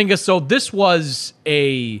Kristaps Porzingis. So this was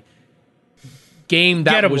a game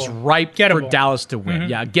that was ripe for Dallas to win.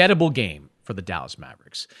 Yeah, a gettable game for the Dallas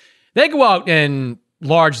Mavericks. They go out and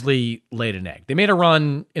largely laid an egg. They made a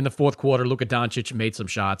run in the fourth quarter. Luka Doncic made some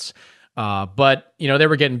shots. But, they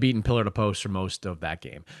were getting beaten pillar to post for most of that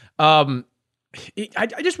game. I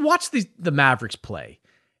just watched the Mavericks play.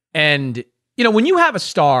 And, when you have a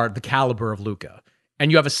star the caliber of Luka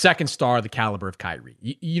and you have a second star the caliber of Kyrie,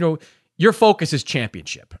 your focus is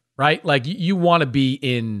championship, right? Like, you want to be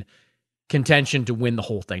in contention to win the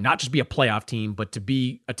whole thing, not just be a playoff team, but to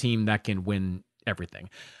be a team that can win everything.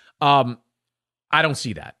 I don't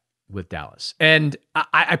see that with Dallas. And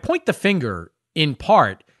I point the finger in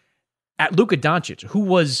part at Luka Doncic, who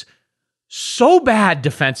was so bad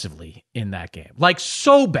defensively in that game. Like,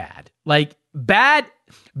 so bad. Like, bad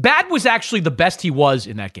was actually the best he was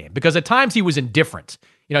in that game, because at times he was indifferent.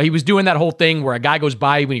 He was doing that whole thing where a guy goes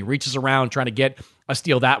by when he reaches around trying to get a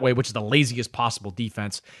steal that way, which is the laziest possible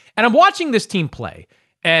defense. And I'm watching this team play,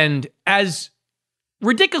 and as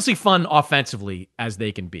ridiculously fun offensively as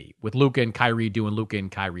they can be, with Luka and Kyrie doing Luka and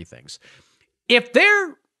Kyrie things, if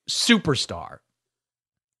their superstar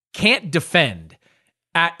can't defend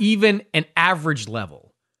at even an average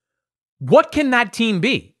level, what can that team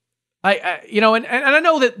be? And I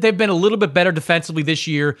know that they've been a little bit better defensively this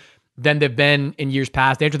year than they've been in years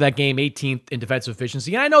past. They entered that game 18th in defensive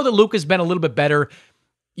efficiency. And I know that Luka's been a little bit better,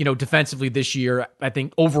 defensively this year, I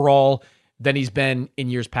think, overall than he's been in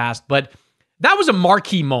years past. But that was a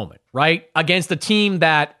marquee moment, right? Against a team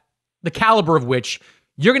that the caliber of which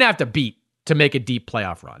you're going to have to beat to make a deep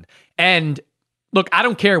playoff run. And look, I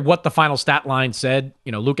don't care what the final stat line said.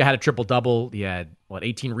 Luka had a triple-double. He had,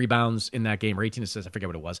 18 rebounds in that game, or 18 assists, I forget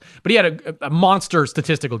what it was. But he had a monster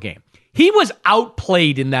statistical game. He was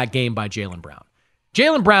outplayed in that game by Jaylen Brown.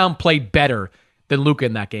 Jaylen Brown played better than Luka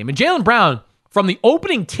in that game. And Jaylen Brown, from the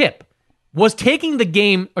opening tip, was taking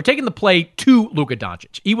the play to Luka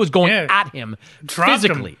Doncic. He was going at him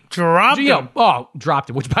physically. Dropped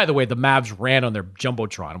him, which, by the way, the Mavs ran on their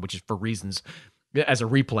Jumbotron, which is for reasons, as a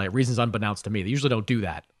replay, reasons unbeknownst to me. They usually don't do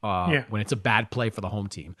that when it's a bad play for the home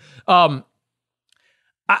team.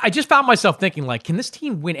 I just found myself thinking, can this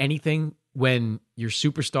team win anything when your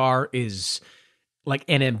superstar is like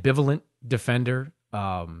an ambivalent defender?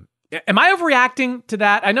 Am I overreacting to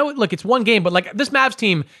that? I know, it's one game, but this Mavs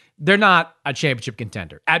team, they're not a championship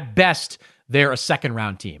contender. At best, they're a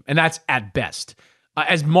second-round team, and that's at best.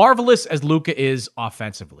 As marvelous as Luka is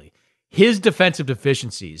offensively, his defensive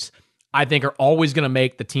deficiencies, I think, are always going to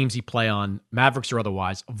make the teams he play on, Mavericks or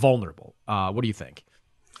otherwise, vulnerable. What do you think?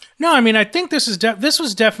 No, I think this was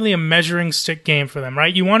definitely a measuring stick game for them,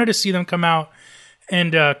 right? You wanted to see them come out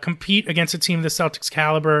and compete against a team of the Celtics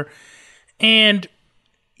caliber. And,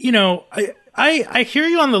 I hear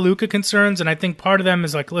you on the Luka concerns, and I think part of them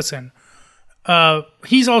is listen,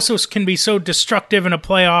 he's also can be so destructive in the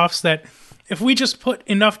playoffs that if we just put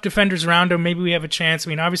enough defenders around him, maybe we have a chance.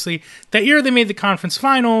 Obviously, that year they made the conference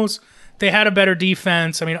finals. They had a better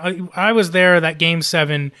defense. I was there that game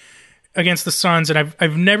 7 against the Suns, and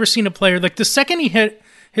I've never seen a player, the second he hit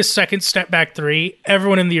his second step back 3,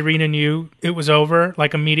 everyone in the arena knew it was over,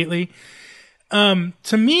 immediately.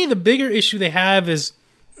 To me, the bigger issue they have is,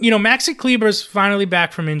 Maxi Kleber's finally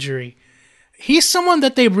back from injury. He's someone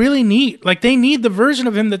that they really need. They need the version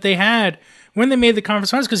of him that they had when they made the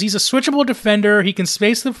conference finals, because he's a switchable defender. He can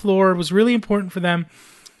space the floor. It was really important for them.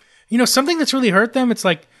 Something that's really hurt them, it's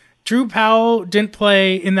Drew Powell didn't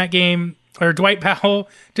play in that game, or Dwight Powell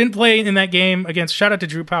didn't play in that game against, shout out to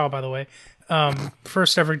Drew Powell, by the way,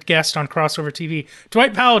 first ever guest on Crossover TV.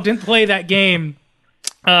 Dwight Powell didn't play that game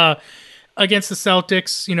against the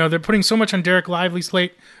Celtics. You know, they're putting so much on Derek Lively's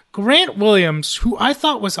plate. Grant Williams, who I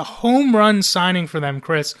thought was a home run signing for them,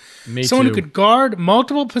 Chris. Someone who could guard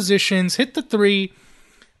multiple positions, hit the three.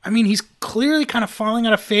 I mean, he's clearly kind of falling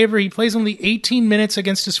out of favor. He plays only 18 minutes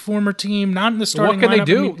against his former team, not in the starting lineup. What can they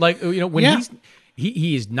do? I mean, like, you know, when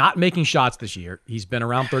he is not making shots this year. He's been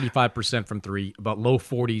around 35% from three, about low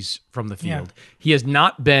 40s from the field. Yeah. He has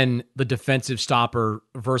not been the defensive stopper,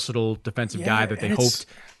 versatile defensive guy that they hoped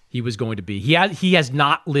he was going to be. He has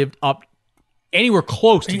not lived up anywhere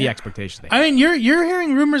close to the expectations. I mean, you're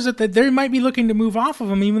hearing rumors that they might be looking to move off of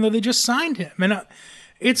him, even though they just signed him. And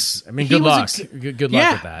good luck. Good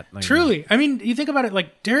luck with that. Like, truly. I mean, you think about it,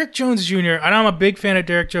 like Derek Jones Jr., and I'm a big fan of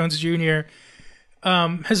Derek Jones Jr.,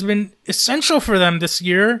 has been essential for them this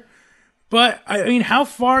year. But, I mean, how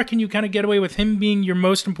far can you kind of get away with him being your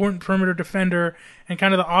most important perimeter defender and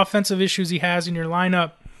kind of the offensive issues he has in your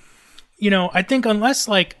lineup? You know, I think unless,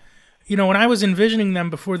 like, you know, when I was envisioning them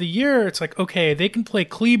before the year, it's like, okay, they can play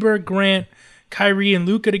Kleber, Grant, Kyrie, and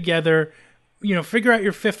Luka together. You know, figure out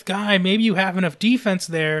your fifth guy. Maybe you have enough defense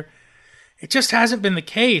there. It just hasn't been the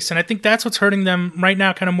case. And I think that's what's hurting them right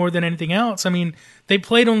now kind of more than anything else. I mean, they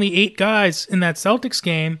played only 8 guys in that Celtics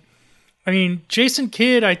game. I mean, Jason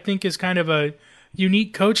Kidd, I think, is kind of a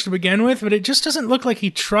unique coach to begin with, but it just doesn't look like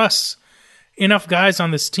he trusts enough guys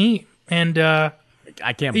on this team. And I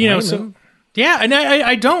can't blame him. Yeah, and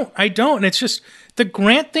I don't. And it's just the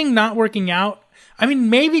Grant thing not working out. I mean,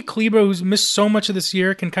 maybe Kleber, who's missed so much of this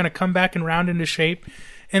year, can kind of come back and round into shape,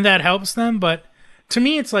 and that helps them. But to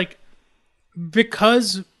me, it's like,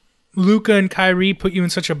 because Luka and Kyrie put you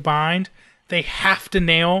in such a bind, they have to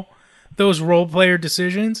nail those role player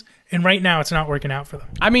decisions. And right now, it's not working out for them.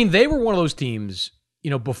 I mean, they were one of those teams,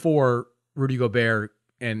 you know, before Rudy Gobert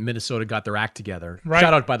and Minnesota got their act together. Right.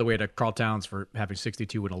 Shout out, by the way, to Karl Towns for having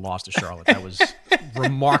 62 in a loss to Charlotte. That was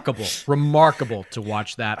remarkable to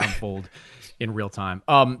watch that unfold in real time.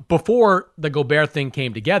 Before the Gobert thing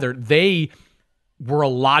came together, they were a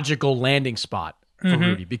logical landing spot for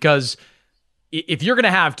Rudy, because if you're going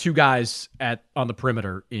to have 2 guys on the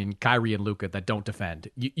perimeter in Kyrie and Luka that don't defend,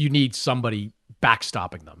 you need somebody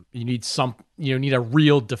backstopping them. You need a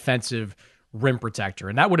real defensive rim protector,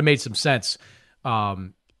 and that would have made some sense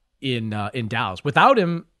in Dallas. Without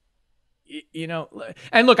him, you know,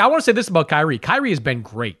 and look, I want to say this about Kyrie. Kyrie has been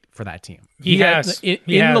great for that team. He has. In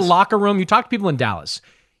the locker room, you talk to people in Dallas,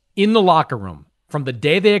 in the locker room, from the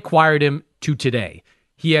day they acquired him to today,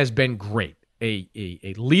 he has been great. A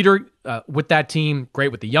leader with that team,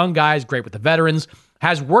 great with the young guys, great with the veterans,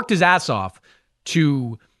 has worked his ass off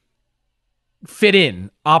to fit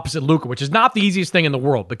in opposite Luka, which is not the easiest thing in the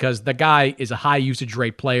world, because the guy is a high usage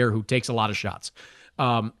rate player who takes a lot of shots.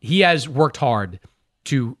 He has worked hard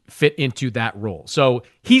to fit into that role. So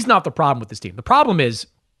he's not the problem with this team. The problem is,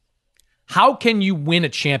 how can you win a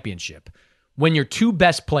championship when your 2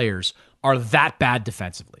 best players are that bad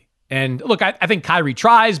defensively? And look, I think Kyrie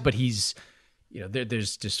tries, but he's, you know,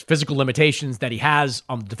 there's just physical limitations that he has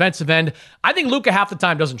on the defensive end. I think Luka half the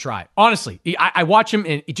time doesn't try. Honestly, I watch him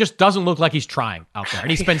and it just doesn't look like he's trying out there. And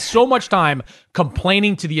he spends so much time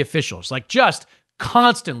complaining to the officials, like just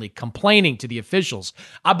constantly complaining to the officials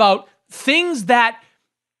about things that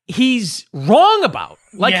he's wrong about.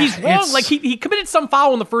 Like, he's wrong. Like, he committed some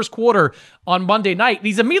foul in the first quarter on Monday night. And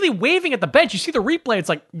he's immediately waving at the bench. You see the replay. It's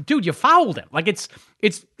like, dude, you fouled him. Like, it's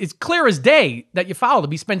clear as day that you fouled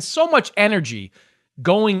him. He spends so much energy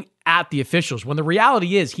going at the officials, when the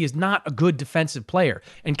reality is he is not a good defensive player.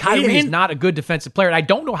 And Kyrie is not a good defensive player. And I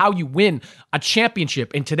don't know how you win a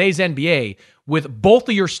championship in today's NBA with both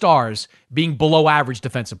of your stars being below average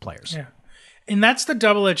defensive players. Yeah. And that's the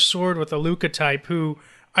double-edged sword with the Luka type, who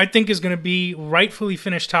I think is going to be rightfully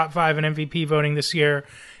finished top 5 in MVP voting this year.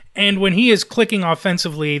 And when he is clicking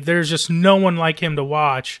offensively, there's just no one like him to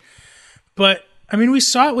watch. But, I mean, we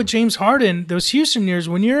saw it with James Harden, those Houston years,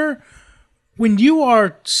 when you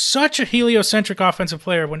are such a heliocentric offensive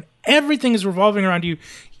player, when everything is revolving around you,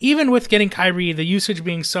 even with getting Kyrie, the usage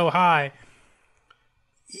being so high,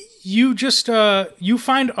 you just you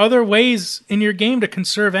find other ways in your game to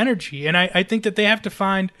conserve energy. And I think that they have to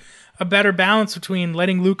find a better balance between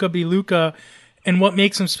letting Luka be Luka and what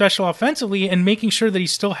makes him special offensively, and making sure that he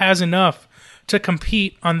still has enough to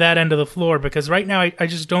compete on that end of the floor, because right now I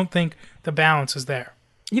just don't think the balance is there.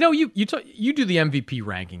 You know, you do the MVP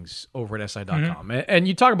rankings over at SI.com, and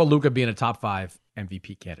you talk about Luka being a top 5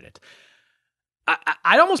 MVP candidate.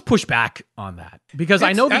 I'd almost push back on that, because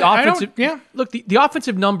I know the offensive. Look, the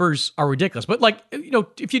offensive numbers are ridiculous, but, like, you know,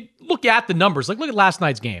 if you look at the numbers, like look at last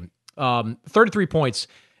night's game, 33 points,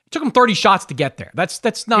 Took him 30 shots to get there.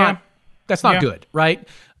 That's not good, right?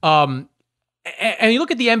 And you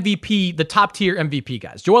look at the MVP, the top tier MVP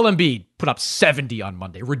guys. Joel Embiid put up 70 on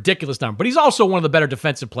Monday. Ridiculous number. But he's also one of the better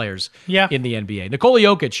defensive players in the NBA. Nikola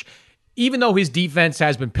Jokic, even though his defense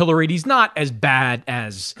has been pilloried, he's not as bad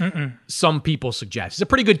as some people suggest. He's a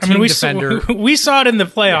pretty good team defender. We saw it in the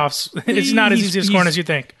playoffs. It's not as easy to score as you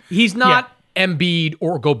think. He's not Embiid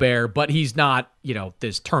or Gobert, but he's not,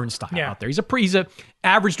 this turnstile out there. He's a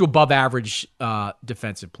average to above average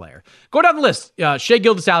defensive player. Go down the list. Shai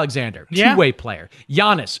Gilgeous-Alexander, two-way player.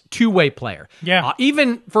 Giannis, two-way player.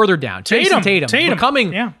 Even further down, Tatum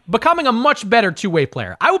becoming a much better two-way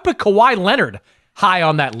player. I would put Kawhi Leonard high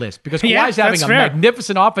on that list because Kawhi's having a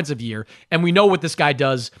magnificent offensive year, and we know what this guy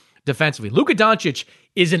does defensively. Luka Doncic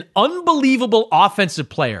is an unbelievable offensive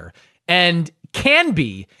player and can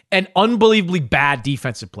be an unbelievably bad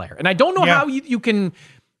defensive player. And I don't know how you can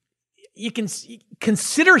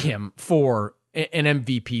consider him for an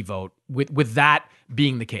MVP vote with that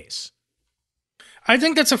being the case. I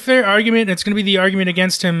think that's a fair argument, and it's going to be the argument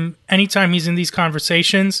against him anytime he's in these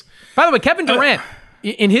conversations. By the way, Kevin Durant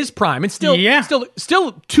in his prime, and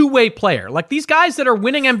still two-way player. Like these guys that are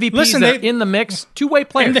winning MVPs that are in the mix, two-way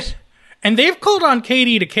players. And they've called on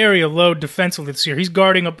KD to carry a load defensively this year. He's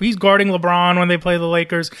guarding LeBron when they play the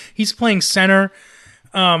Lakers. He's playing center.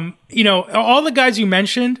 All the guys you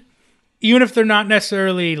mentioned, even if they're not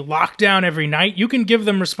necessarily locked down every night, you can give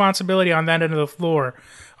them responsibility on that end of the floor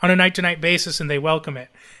on a night-to-night basis, and they welcome it.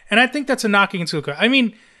 And I think that's a knock against Luka. I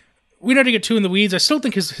mean, we don't have to get too in the weeds. I still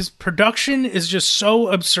think his production is just so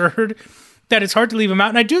absurd that it's hard to leave him out.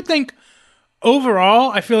 And I do think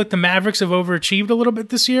overall, I feel like the Mavericks have overachieved a little bit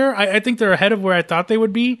this year. I think they're ahead of where I thought they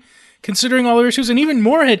would be, considering all their issues, and even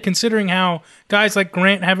more ahead considering how guys like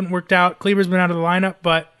Grant haven't worked out. Kleber's been out of the lineup,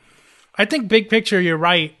 but I think big picture, you're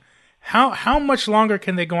right. How much longer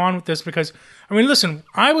can they go on with this? Because, I mean, listen,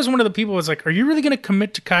 I was one of the people who was like, are you really going to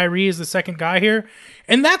commit to Kyrie as the second guy here?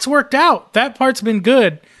 And that's worked out. That part's been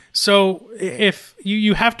good. So if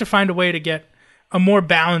you have to find a way to get a more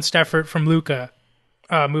balanced effort from Luka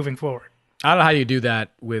moving forward. I don't know how you do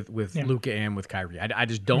that with Luka and with Kyrie. I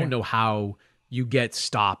just don't know how you get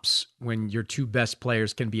stops when your two best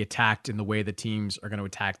players can be attacked in the way the teams are going to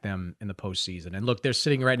attack them in the postseason. And look, they're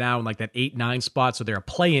sitting right now in like that 8-9 spot, so they're a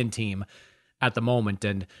play-in team at the moment.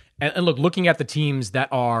 And look, looking at the teams that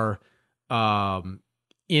are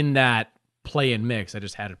in that play-in mix, I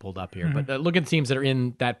just had it pulled up here, but look at the teams that are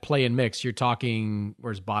in that play-in mix. You're talking,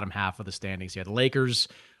 where's bottom half of the standings? Yeah, the Lakers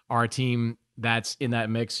are a team that's in that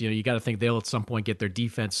mix. You got to think they'll at some point get their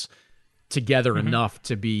defense together enough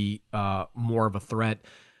to be more of a threat.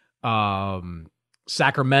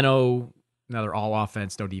 Sacramento, now they're all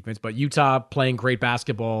offense, no defense, but Utah playing great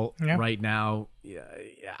basketball right now.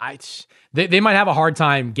 They might have a hard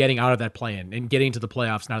time getting out of that play-in and getting to the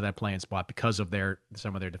playoffs out of that play-in spot because of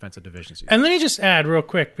some of their defensive deficiencies. And let me just add real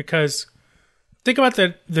quick, because think about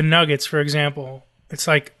the Nuggets, for example. It's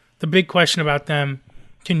like the big question about them.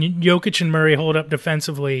 Can Jokic and Murray hold up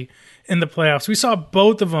defensively in the playoffs? We saw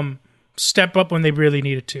both of them step up when they really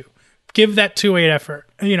needed to. Give that 2-8 effort.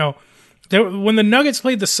 When the Nuggets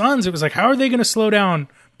played the Suns, it was like, how are they going to slow down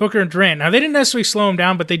Booker and Durant? Now, they didn't necessarily slow them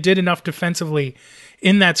down, but they did enough defensively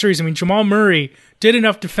in that series. I mean, Jamal Murray did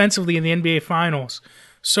enough defensively in the NBA Finals.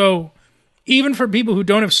 So even for people who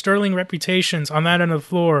don't have sterling reputations on that end of the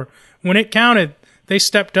floor, when it counted, they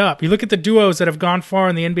stepped up. You look at the duos that have gone far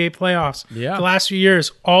in the NBA playoffs. The last few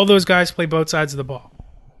years, all those guys play both sides of the ball.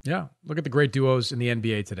 Yeah. Look at the great duos in the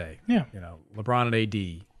NBA today. Yeah. LeBron and AD.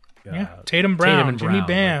 Tatum Brown, Jimmy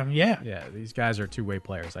Bam. Yeah, these guys are two-way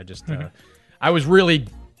players. I just I was really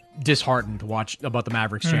disheartened to watch about the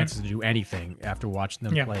Mavericks' chances to do anything after watching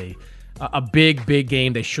them play a big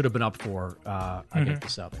game they should have been up for against the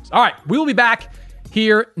Celtics. All right, we will be back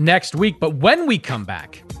here next week, but when we come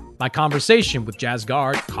back, my conversation with Jazz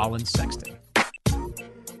guard Colin Sexton.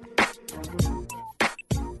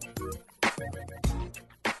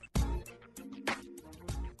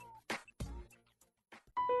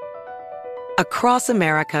 Across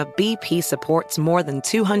America, BP supports more than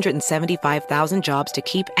 275,000 jobs to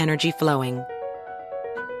keep energy flowing.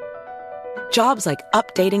 Jobs like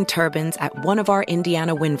updating turbines at one of our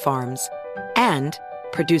Indiana wind farms and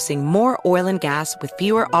producing more oil and gas with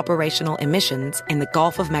fewer operational emissions in the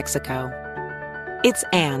Gulf of Mexico. It's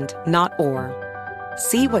and, not or.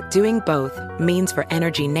 See what doing both means for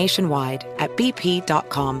energy nationwide at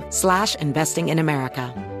bp.com/investing in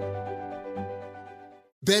America.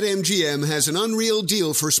 BetMGM has an unreal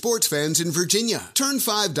deal for sports fans in Virginia. Turn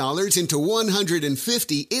 $5 into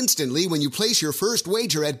 $150 instantly when you place your first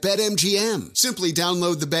wager at BetMGM. Simply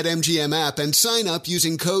download the BetMGM app and sign up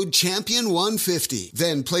using code Champion150.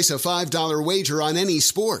 Then place a $5 wager on any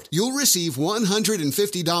sport. You'll receive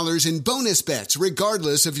 $150 in bonus bets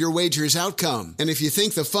regardless of your wager's outcome. And if you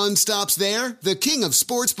think the fun stops there, the king of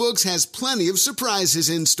sportsbooks has plenty of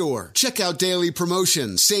surprises in store. Check out daily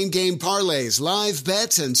promotions, same-game parlays, live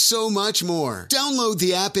bets, and so much more. Download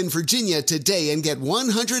the app in Virginia today and get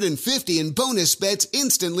 $150 in bonus bets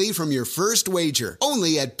instantly from your first wager.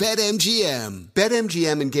 Only at BetMGM.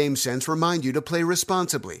 BetMGM and GameSense remind you to play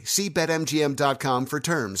responsibly. See BetMGM.com for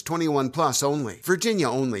terms. 21 plus only. Virginia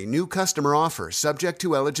only. New customer offer subject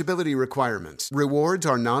to eligibility requirements. Rewards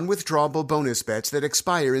are non-withdrawable bonus bets that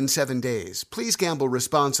expire in 7 days. Please gamble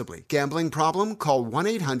responsibly. Gambling problem? Call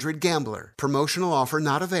 1-800-GAMBLER. Promotional offer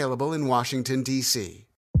not available in Washington, D.C.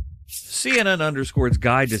 CNN_'s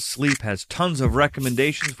Guide to Sleep has tons of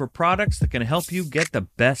recommendations for products that can help you get the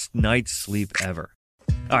best night's sleep ever.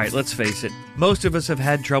 All right, let's face it, most of us have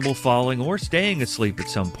had trouble falling or staying asleep at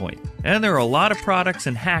some point, and there are a lot of products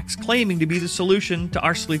and hacks claiming to be the solution to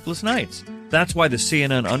our sleepless nights. That's why the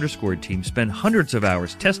CNN_ team spend hundreds of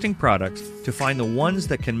hours testing products to find the ones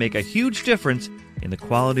that can make a huge difference in the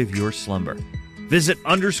quality of your slumber. Visit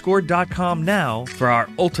underscore.com now for our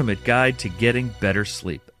ultimate guide to getting better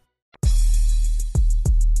sleep.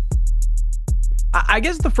 I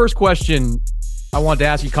guess the first question I wanted to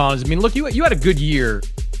ask you, Colin, is, I mean, look, you had a good year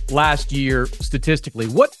last year statistically.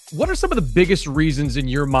 What are some of the biggest reasons in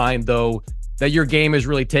your mind, though, that your game has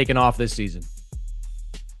really taken off this season?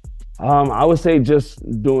 I would say just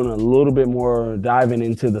doing a little bit more diving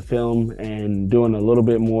into the film and doing a little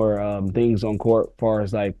bit more things on court as far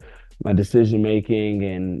as like my decision making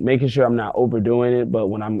and making sure I'm not overdoing it. But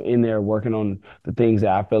when I'm in there working on the things that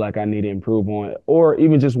I feel like I need to improve on, or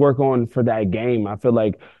even just work on for that game, I feel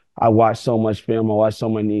like I watch so much film. I watch so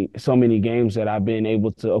many games that I've been able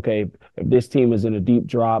to, okay, if this team is in a deep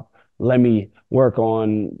drop, let me work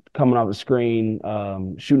on coming off the screen,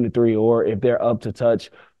 shooting the three, or if they're up to touch,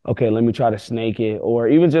 okay, let me try to snake it, or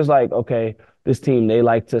even just like, okay, this team, they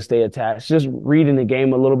like to stay attached. Just reading the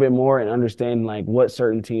game a little bit more and understanding like what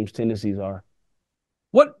certain teams' tendencies are.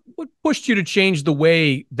 What pushed you to change the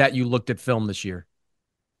way that you looked at film this year?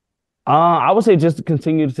 I would say just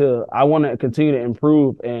to I want to continue to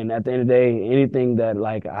improve. And at the end of the day, anything that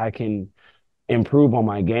like I can improve on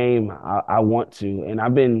my game, I want to. And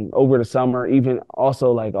I've been over the summer, even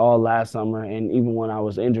also like all last summer, and even when I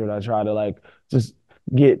was injured, I try to like just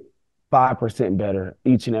get 5% better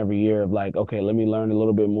each and every year of like, okay, let me learn a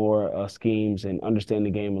little bit more schemes and understand the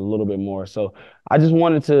game a little bit more. So I just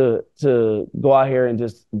wanted to go out here and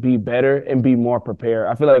just be better and be more prepared.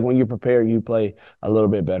 I feel like when you're prepared, you play a little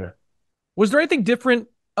bit better. Was there anything different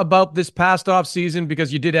about this past off season?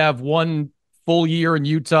 Because you did have one full year in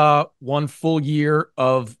Utah, one full year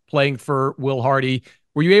of playing for Will Hardy.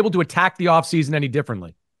 Were you able to attack the off season any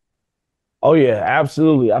differently? Oh, yeah,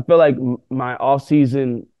 absolutely. I feel like my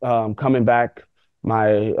offseason coming back,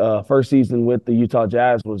 my first season with the Utah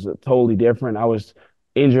Jazz was totally different. I was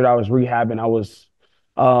injured. I was rehabbing. I was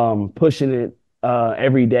pushing it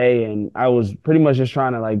every day. And I was pretty much just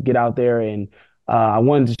trying to like get out there. And I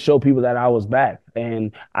wanted to show people that I was back.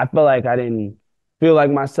 And I felt like I didn't feel like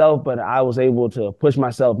myself, but I was able to push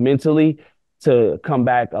myself mentally to come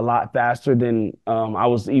back a lot faster than I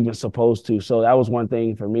was even supposed to. So that was one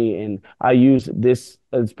thing for me. And I used this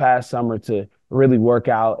past summer to really work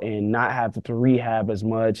out and not have to rehab as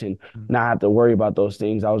much and not have to worry about those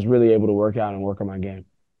things. I was really able to work out and work on my game.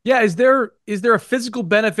 Yeah. Is there a physical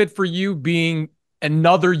benefit for you being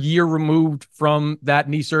another year removed from that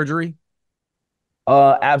knee surgery?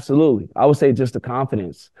 Absolutely. I would say just the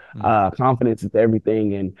confidence. Confidence is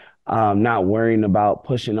everything. And not worrying about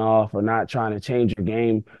pushing off or not trying to change your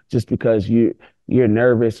game just because you're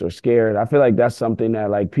nervous or scared. I feel like that's something that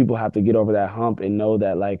like people have to get over that hump and know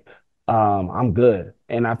that like I'm good.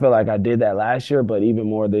 And I feel like I did that last year, but even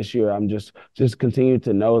more this year, I'm just continue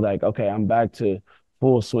to know like, okay, I'm back to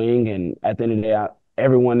full swing. And at the end of the day,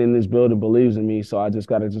 everyone in this building believes in me. So I just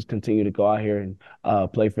got to just continue to go out here and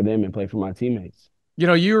play for them and play for my teammates. You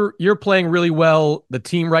know, you're playing really well. The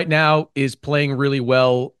team right now is playing really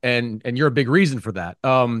well, and you're a big reason for that.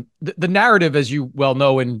 The narrative, as you well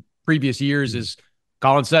know, in previous years is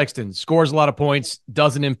Colin Sexton scores a lot of points,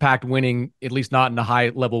 doesn't impact winning, at least not in a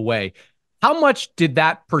high-level way. How much did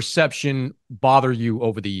that perception bother you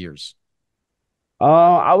over the years?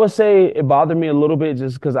 I would say it bothered me a little bit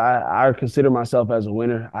just because I consider myself as a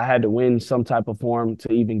winner. I had to win some type of form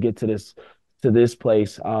to even get to to this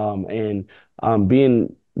place. And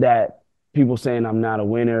being that people saying I'm not a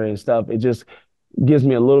winner and stuff, it just gives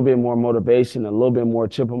me a little bit more motivation, a little bit more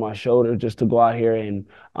chip on my shoulder just to go out here and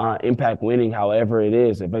impact winning however it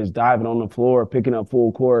is. If it's diving on the floor, picking up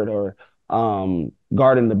full court, or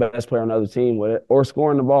guarding the best player on the other team, or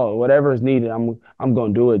scoring the ball, whatever is needed, I'm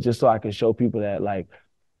going to do it just so I can show people that, like,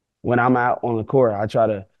 when I'm out on the court, I try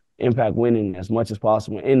to impact winning as much as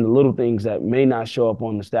possible. And the little things that may not show up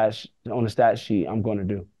on the stat sheet, I'm going to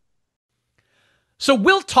do. So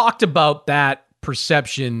Will talked about that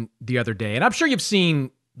perception the other day, and I'm sure you've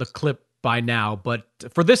seen the clip by now, but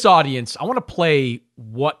for this audience, I want to play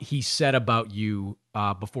what he said about you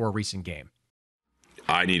before a recent game.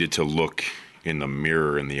 I needed to look in the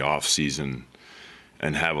mirror in the offseason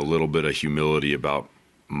and have a little bit of humility about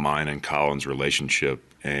mine and Colin's relationship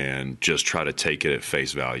and just try to take it at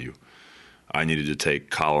face value. I needed to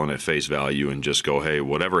take Colin at face value and just go, hey,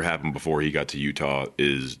 whatever happened before he got to Utah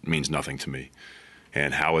means nothing to me.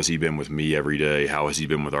 And how has he been with me every day? How has he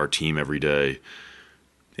been with our team every day?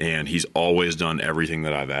 And he's always done everything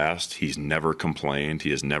that I've asked. He's never complained.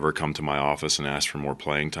 He has never come to my office and asked for more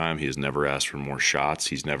playing time. He has never asked for more shots.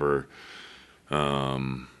 He's never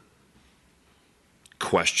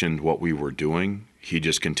questioned what we were doing. He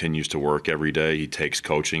just continues to work every day. He takes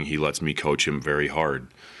coaching. He lets me coach him very hard.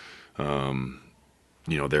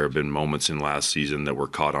 There have been moments in last season that were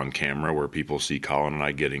caught on camera where people see Colin and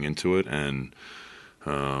I getting into it, and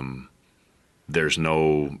there's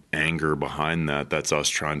no anger behind that. That's us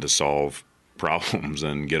trying to solve problems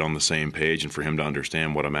and get on the same page, and for him to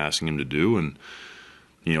understand what I'm asking him to do. And,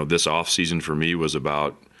 this offseason for me was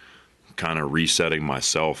about kind of resetting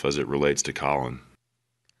myself as it relates to Colin.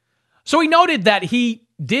 So he noted that he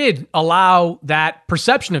did allow that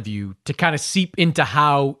perception of you to kind of seep into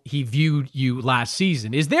how he viewed you last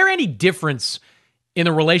season. Is there any difference in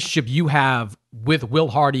the relationship you have with Will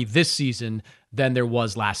Hardy this season than there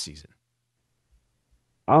was last season?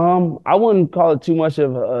 I wouldn't call it too much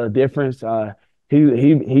of a difference.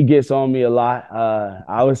 He gets on me a lot.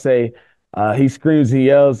 I would say he screams and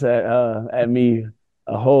yells at me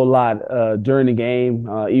a whole lot during the game,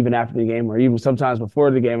 even after the game, or even sometimes before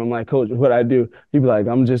the game. I'm like, Coach, what I do? He'd be like,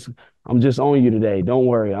 I'm just on you today. Don't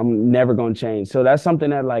worry, I'm never gonna change. So that's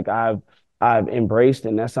something that, like, I've embraced,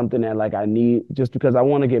 and that's something that, like, I need just because I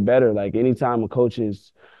want to get better. Like, anytime a coach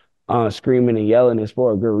is screaming and yelling, it's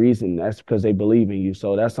for a good reason. That's because they believe in you.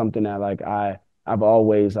 So that's something that, like, I've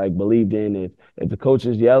always, like, believed in. If the coach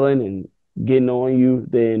is yelling and getting on you,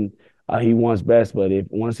 then he wants best. But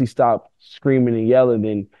once he stops screaming and yelling,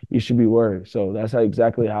 then you should be worried. So that's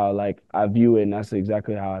exactly how, like, I view it, and that's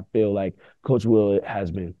exactly how I feel like Coach Will has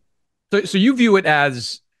been. So you view it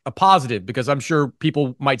as a positive, because I'm sure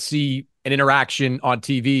people might see an interaction on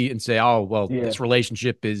TV and say, oh, well, this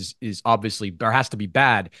relationship is obviously, there has to be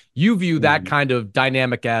bad. You view that kind of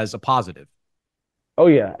dynamic as a positive. Oh,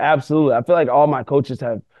 yeah, absolutely. I feel like all my coaches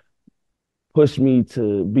have pushed me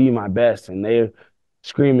to be my best, and they're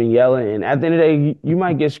screaming, yelling. And at the end of the day, you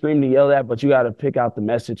might get screamed and yelled at, but you got to pick out the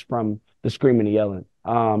message from the screaming and yelling.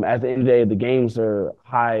 At the end of the day, the games are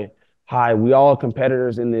high. We all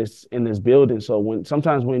competitors in this building. So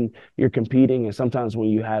sometimes when you're competing, and sometimes when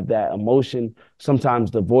you have that emotion,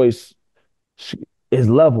 sometimes the voice is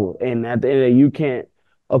level. And at the end of the day, you can't,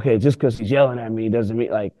 just because he's yelling at me doesn't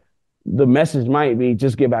mean, like, the message might be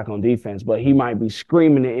just get back on defense, but he might be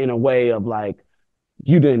screaming it in a way of, like,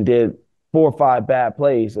 you did 4 or 5 bad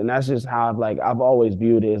plays. And that's just how I've always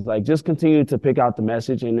viewed it. It's like, just continue to pick out the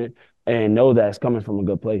message in it and know that it's coming from a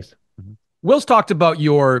good place. Will's talked about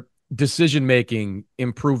your decision-making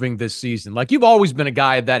improving this season. Like, you've always been a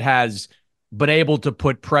guy that has been able to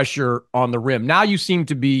put pressure on the rim. Now you seem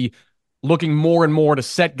to be looking more and more to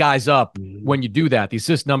set guys up when you do that. The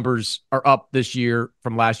assist numbers are up this year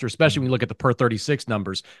from last year, especially when you look at the per 36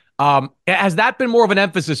 numbers. Has that been more of an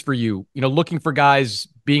emphasis for you, looking for guys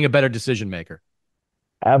being a better decision maker?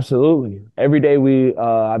 Absolutely. Every day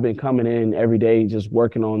I've been coming in every day, just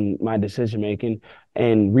working on my decision making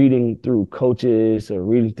and reading through coaches or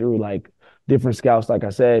reading through, like, different scouts, like I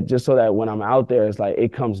said, just so that when I'm out there, it's like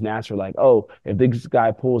it comes natural. Like, oh, if this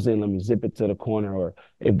guy pulls in, let me zip it to the corner. Or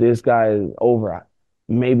if this guy is over,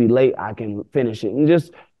 maybe late, I can finish it. And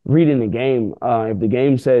just reading the game. If the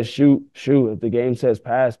game says shoot, shoot. If the game says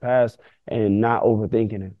pass, pass, and not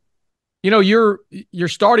overthinking it. Your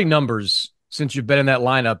starting numbers since you've been in that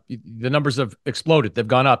lineup, the numbers have exploded. They've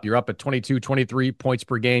gone up. You're up at 22, 23 points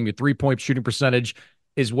per game. Your 3-point shooting percentage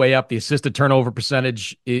is way up. The assisted turnover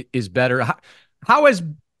percentage is better. How has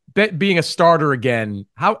being a starter again,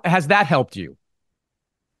 how has that helped you?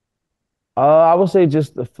 I would say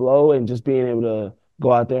just the flow and just being able to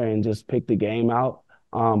go out there and just pick the game out,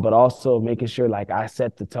 but also making sure like I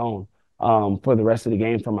set the tone for the rest of the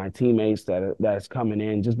game for my teammates that's coming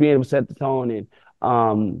in. Just being able to set the tone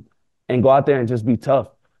and go out there and just be tough,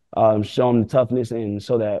 show them the toughness, and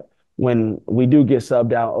so that when we do get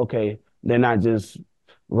subbed out, okay, they're not just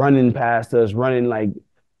running past us, running like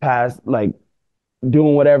past like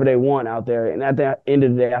doing whatever they want out there. And at the end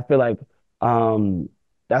of the day, I feel like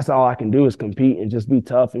that's all I can do is compete and just be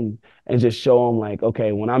tough and just show them like,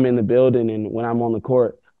 okay, when I'm in the building and when I'm on the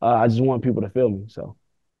court, I just want people to feel me. So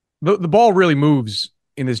the ball really moves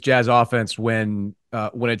in this Jazz offense when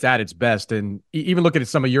it's at its best. And even looking at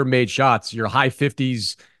some of your made shots, your high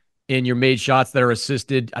 50s in your made shots that are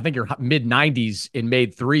assisted. I think your mid 90s in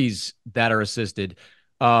made threes that are assisted.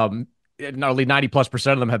 Not only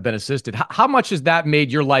 90+% of them have been assisted. How much has that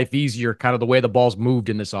made your life easier, kind of the way the ball's moved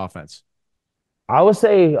in this offense? I would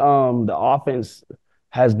say the offense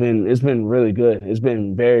it's been really good. It's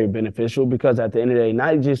been very beneficial because at the end of the day,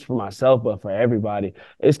 not just for myself, but for everybody,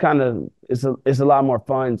 it's a lot more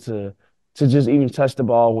fun to just even touch the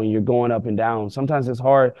ball when you're going up and down. Sometimes it's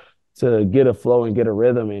hard to get a flow and get a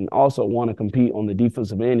rhythm and also want to compete on the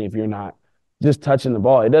defensive end if you're not just touching the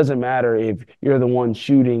ball. It doesn't matter if you're the one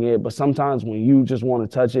shooting it, but sometimes when you just want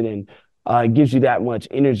to touch it and it gives you that much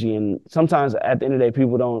energy. And sometimes at the end of the day,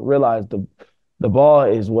 people don't realize the ball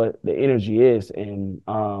is what the energy is. And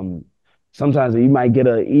sometimes you might get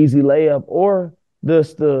an easy layup or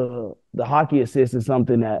just the hockey assist is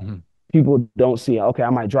something that people don't see. Okay,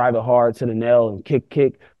 I might drive it hard to the nail and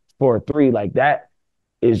kick for a three. Like that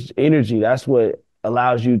is energy. That's what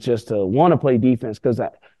allows you just to want to play defense, because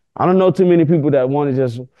I don't know too many people that want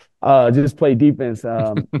to just play defense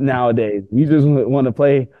nowadays. You just want to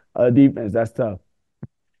play defense. That's tough.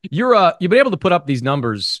 You've been able to put up these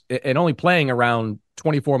numbers and only playing around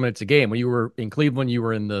 24 minutes a game. When you were in Cleveland, you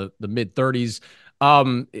were in the mid 30s. How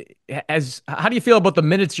do you feel about the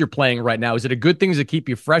minutes you're playing right now? Is it a good thing to keep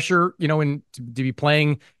you fresher, and to be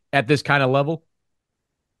playing at this kind of level?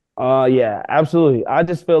 Yeah, absolutely. I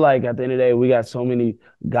just feel like at the end of the day, we got so many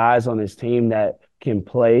guys on this team that can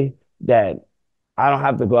play that I don't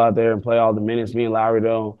have to go out there and play all the minutes. Me and Lowry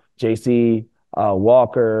don't, JC,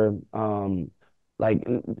 Walker, like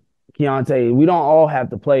Keontae, we don't all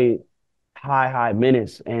have to play high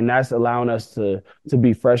minutes, and that's allowing us to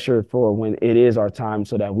be fresher for when it is our time,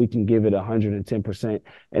 so that we can give it 110%.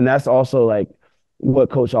 And that's also like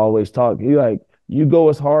what Coach always talked. You go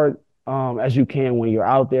as hard as you can when you're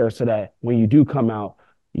out there, so that when you do come out,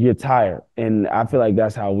 you're tired. And I feel like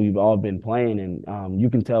that's how we've all been playing. And you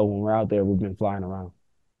can tell when we're out there, we've been flying around.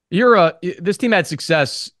 This team had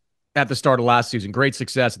success at the start of last season, great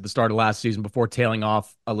success at the start of last season before tailing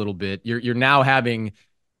off a little bit. You're now having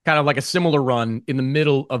kind of like a similar run in the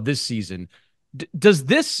middle of this season. Does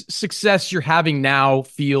this success you're having now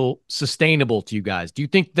feel sustainable to you guys? Do you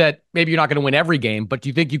think that maybe you're not going to win every game, but do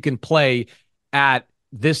you think you can play at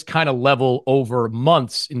this kind of level over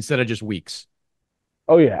months instead of just weeks?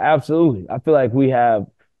 Oh, yeah, absolutely. I feel like we have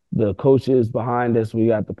the coaches behind us, we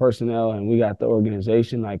got the personnel, and we got the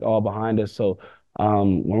organization like all behind us. So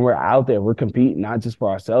when we're out there, we're competing not just for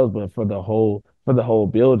ourselves, but for the whole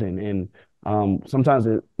building. And sometimes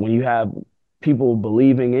when you have people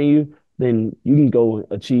believing in you, then you can go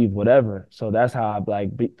achieve whatever. So that's how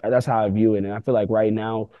I view it. And I feel like right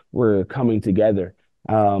now we're coming together.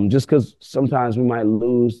 Just because sometimes we might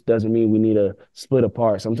lose doesn't mean we need to split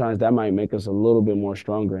apart. Sometimes that might make us a little bit more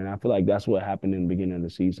stronger. And I feel like that's what happened in the beginning of the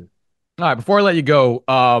season. All right, before I let you go,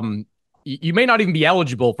 you may not even be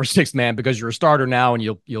eligible for sixth man because you're a starter now, and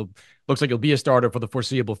you'll looks like you'll be a starter for the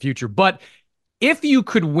foreseeable future. But if you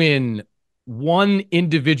could win one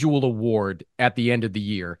individual award at the end of the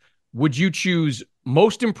year, would you choose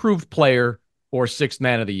most improved player or sixth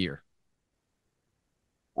man of the year?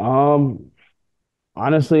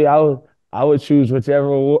 Honestly, I would choose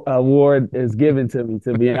whichever award is given to me,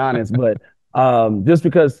 to be honest. But just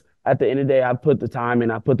because at the end of the day, I put the time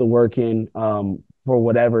in, I put the work in for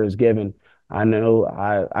whatever is given. I know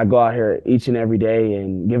I go out here each and every day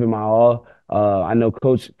and give it my all. I know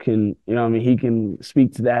Coach can, he can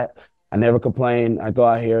speak to that. I never complain. I go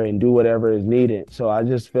out here and do whatever is needed. So I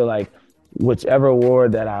just feel like whichever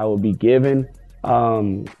award that I will be given,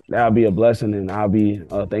 that'll be a blessing, and I'll be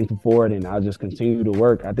thankful for it, and I'll just continue to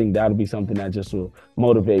work. I think that'll be something that just will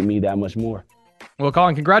motivate me that much more. Well,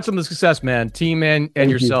 Colin, congrats on the success, man. Team and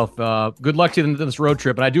yourself. Good luck to you in this road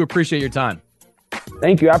trip, and I do appreciate your time.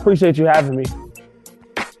 Thank you. I appreciate you having me.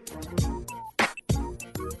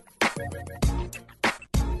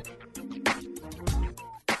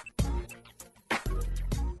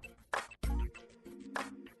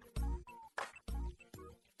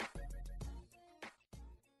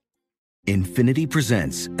 Infiniti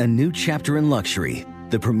presents a new chapter in luxury,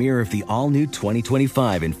 the premiere of the all-new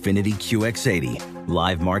 2025 Infiniti QX80,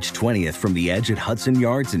 live March 20th from the Edge at Hudson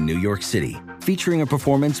Yards in New York City, featuring a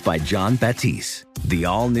performance by John Batiste. The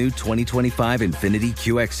all-new 2025 Infiniti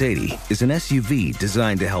QX80 is an SUV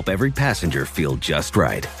designed to help every passenger feel just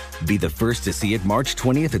right. Be the first to see it March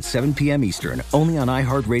 20th at 7 p.m. Eastern, only on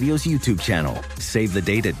iHeartRadio's YouTube channel. Save the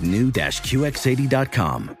date at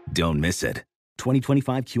new-QX80.com. Don't miss it.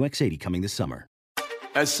 2025 QX80 coming this summer.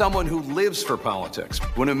 As someone who lives for politics,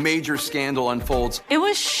 when a major scandal unfolds, it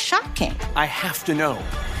was shocking. I have to know,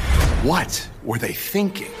 what were they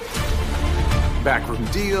thinking? Backroom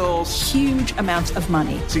deals, huge amounts of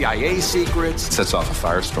money, CIA secrets, sets off a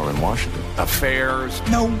firestorm in Washington, affairs.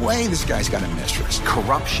 No way this guy's got a mistress.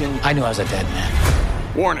 Corruption. I knew I was a dead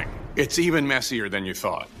man. Warning, it's even messier than you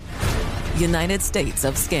thought. United States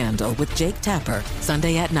of Scandal with Jake Tapper,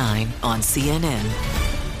 Sunday at 9 on CNN.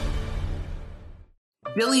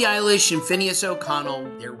 Billie Eilish and Phineas O'Connell,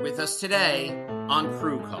 they're with us today on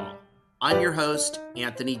Crew Call. I'm your host,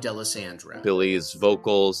 Anthony D'Alessandro. Billie's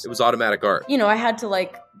vocals, it was automatic art. You know, I had to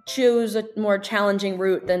choose a more challenging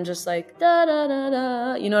route than just da da da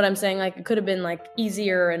da. You know what I'm saying? It could have been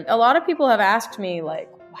easier. And a lot of people have asked me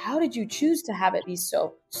how did you choose to have it be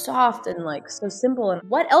so soft and so simple? And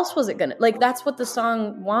what else was it gonna that's what the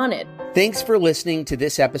song wanted. Thanks for listening to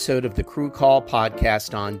this episode of the Crew Call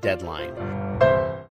podcast on Deadline.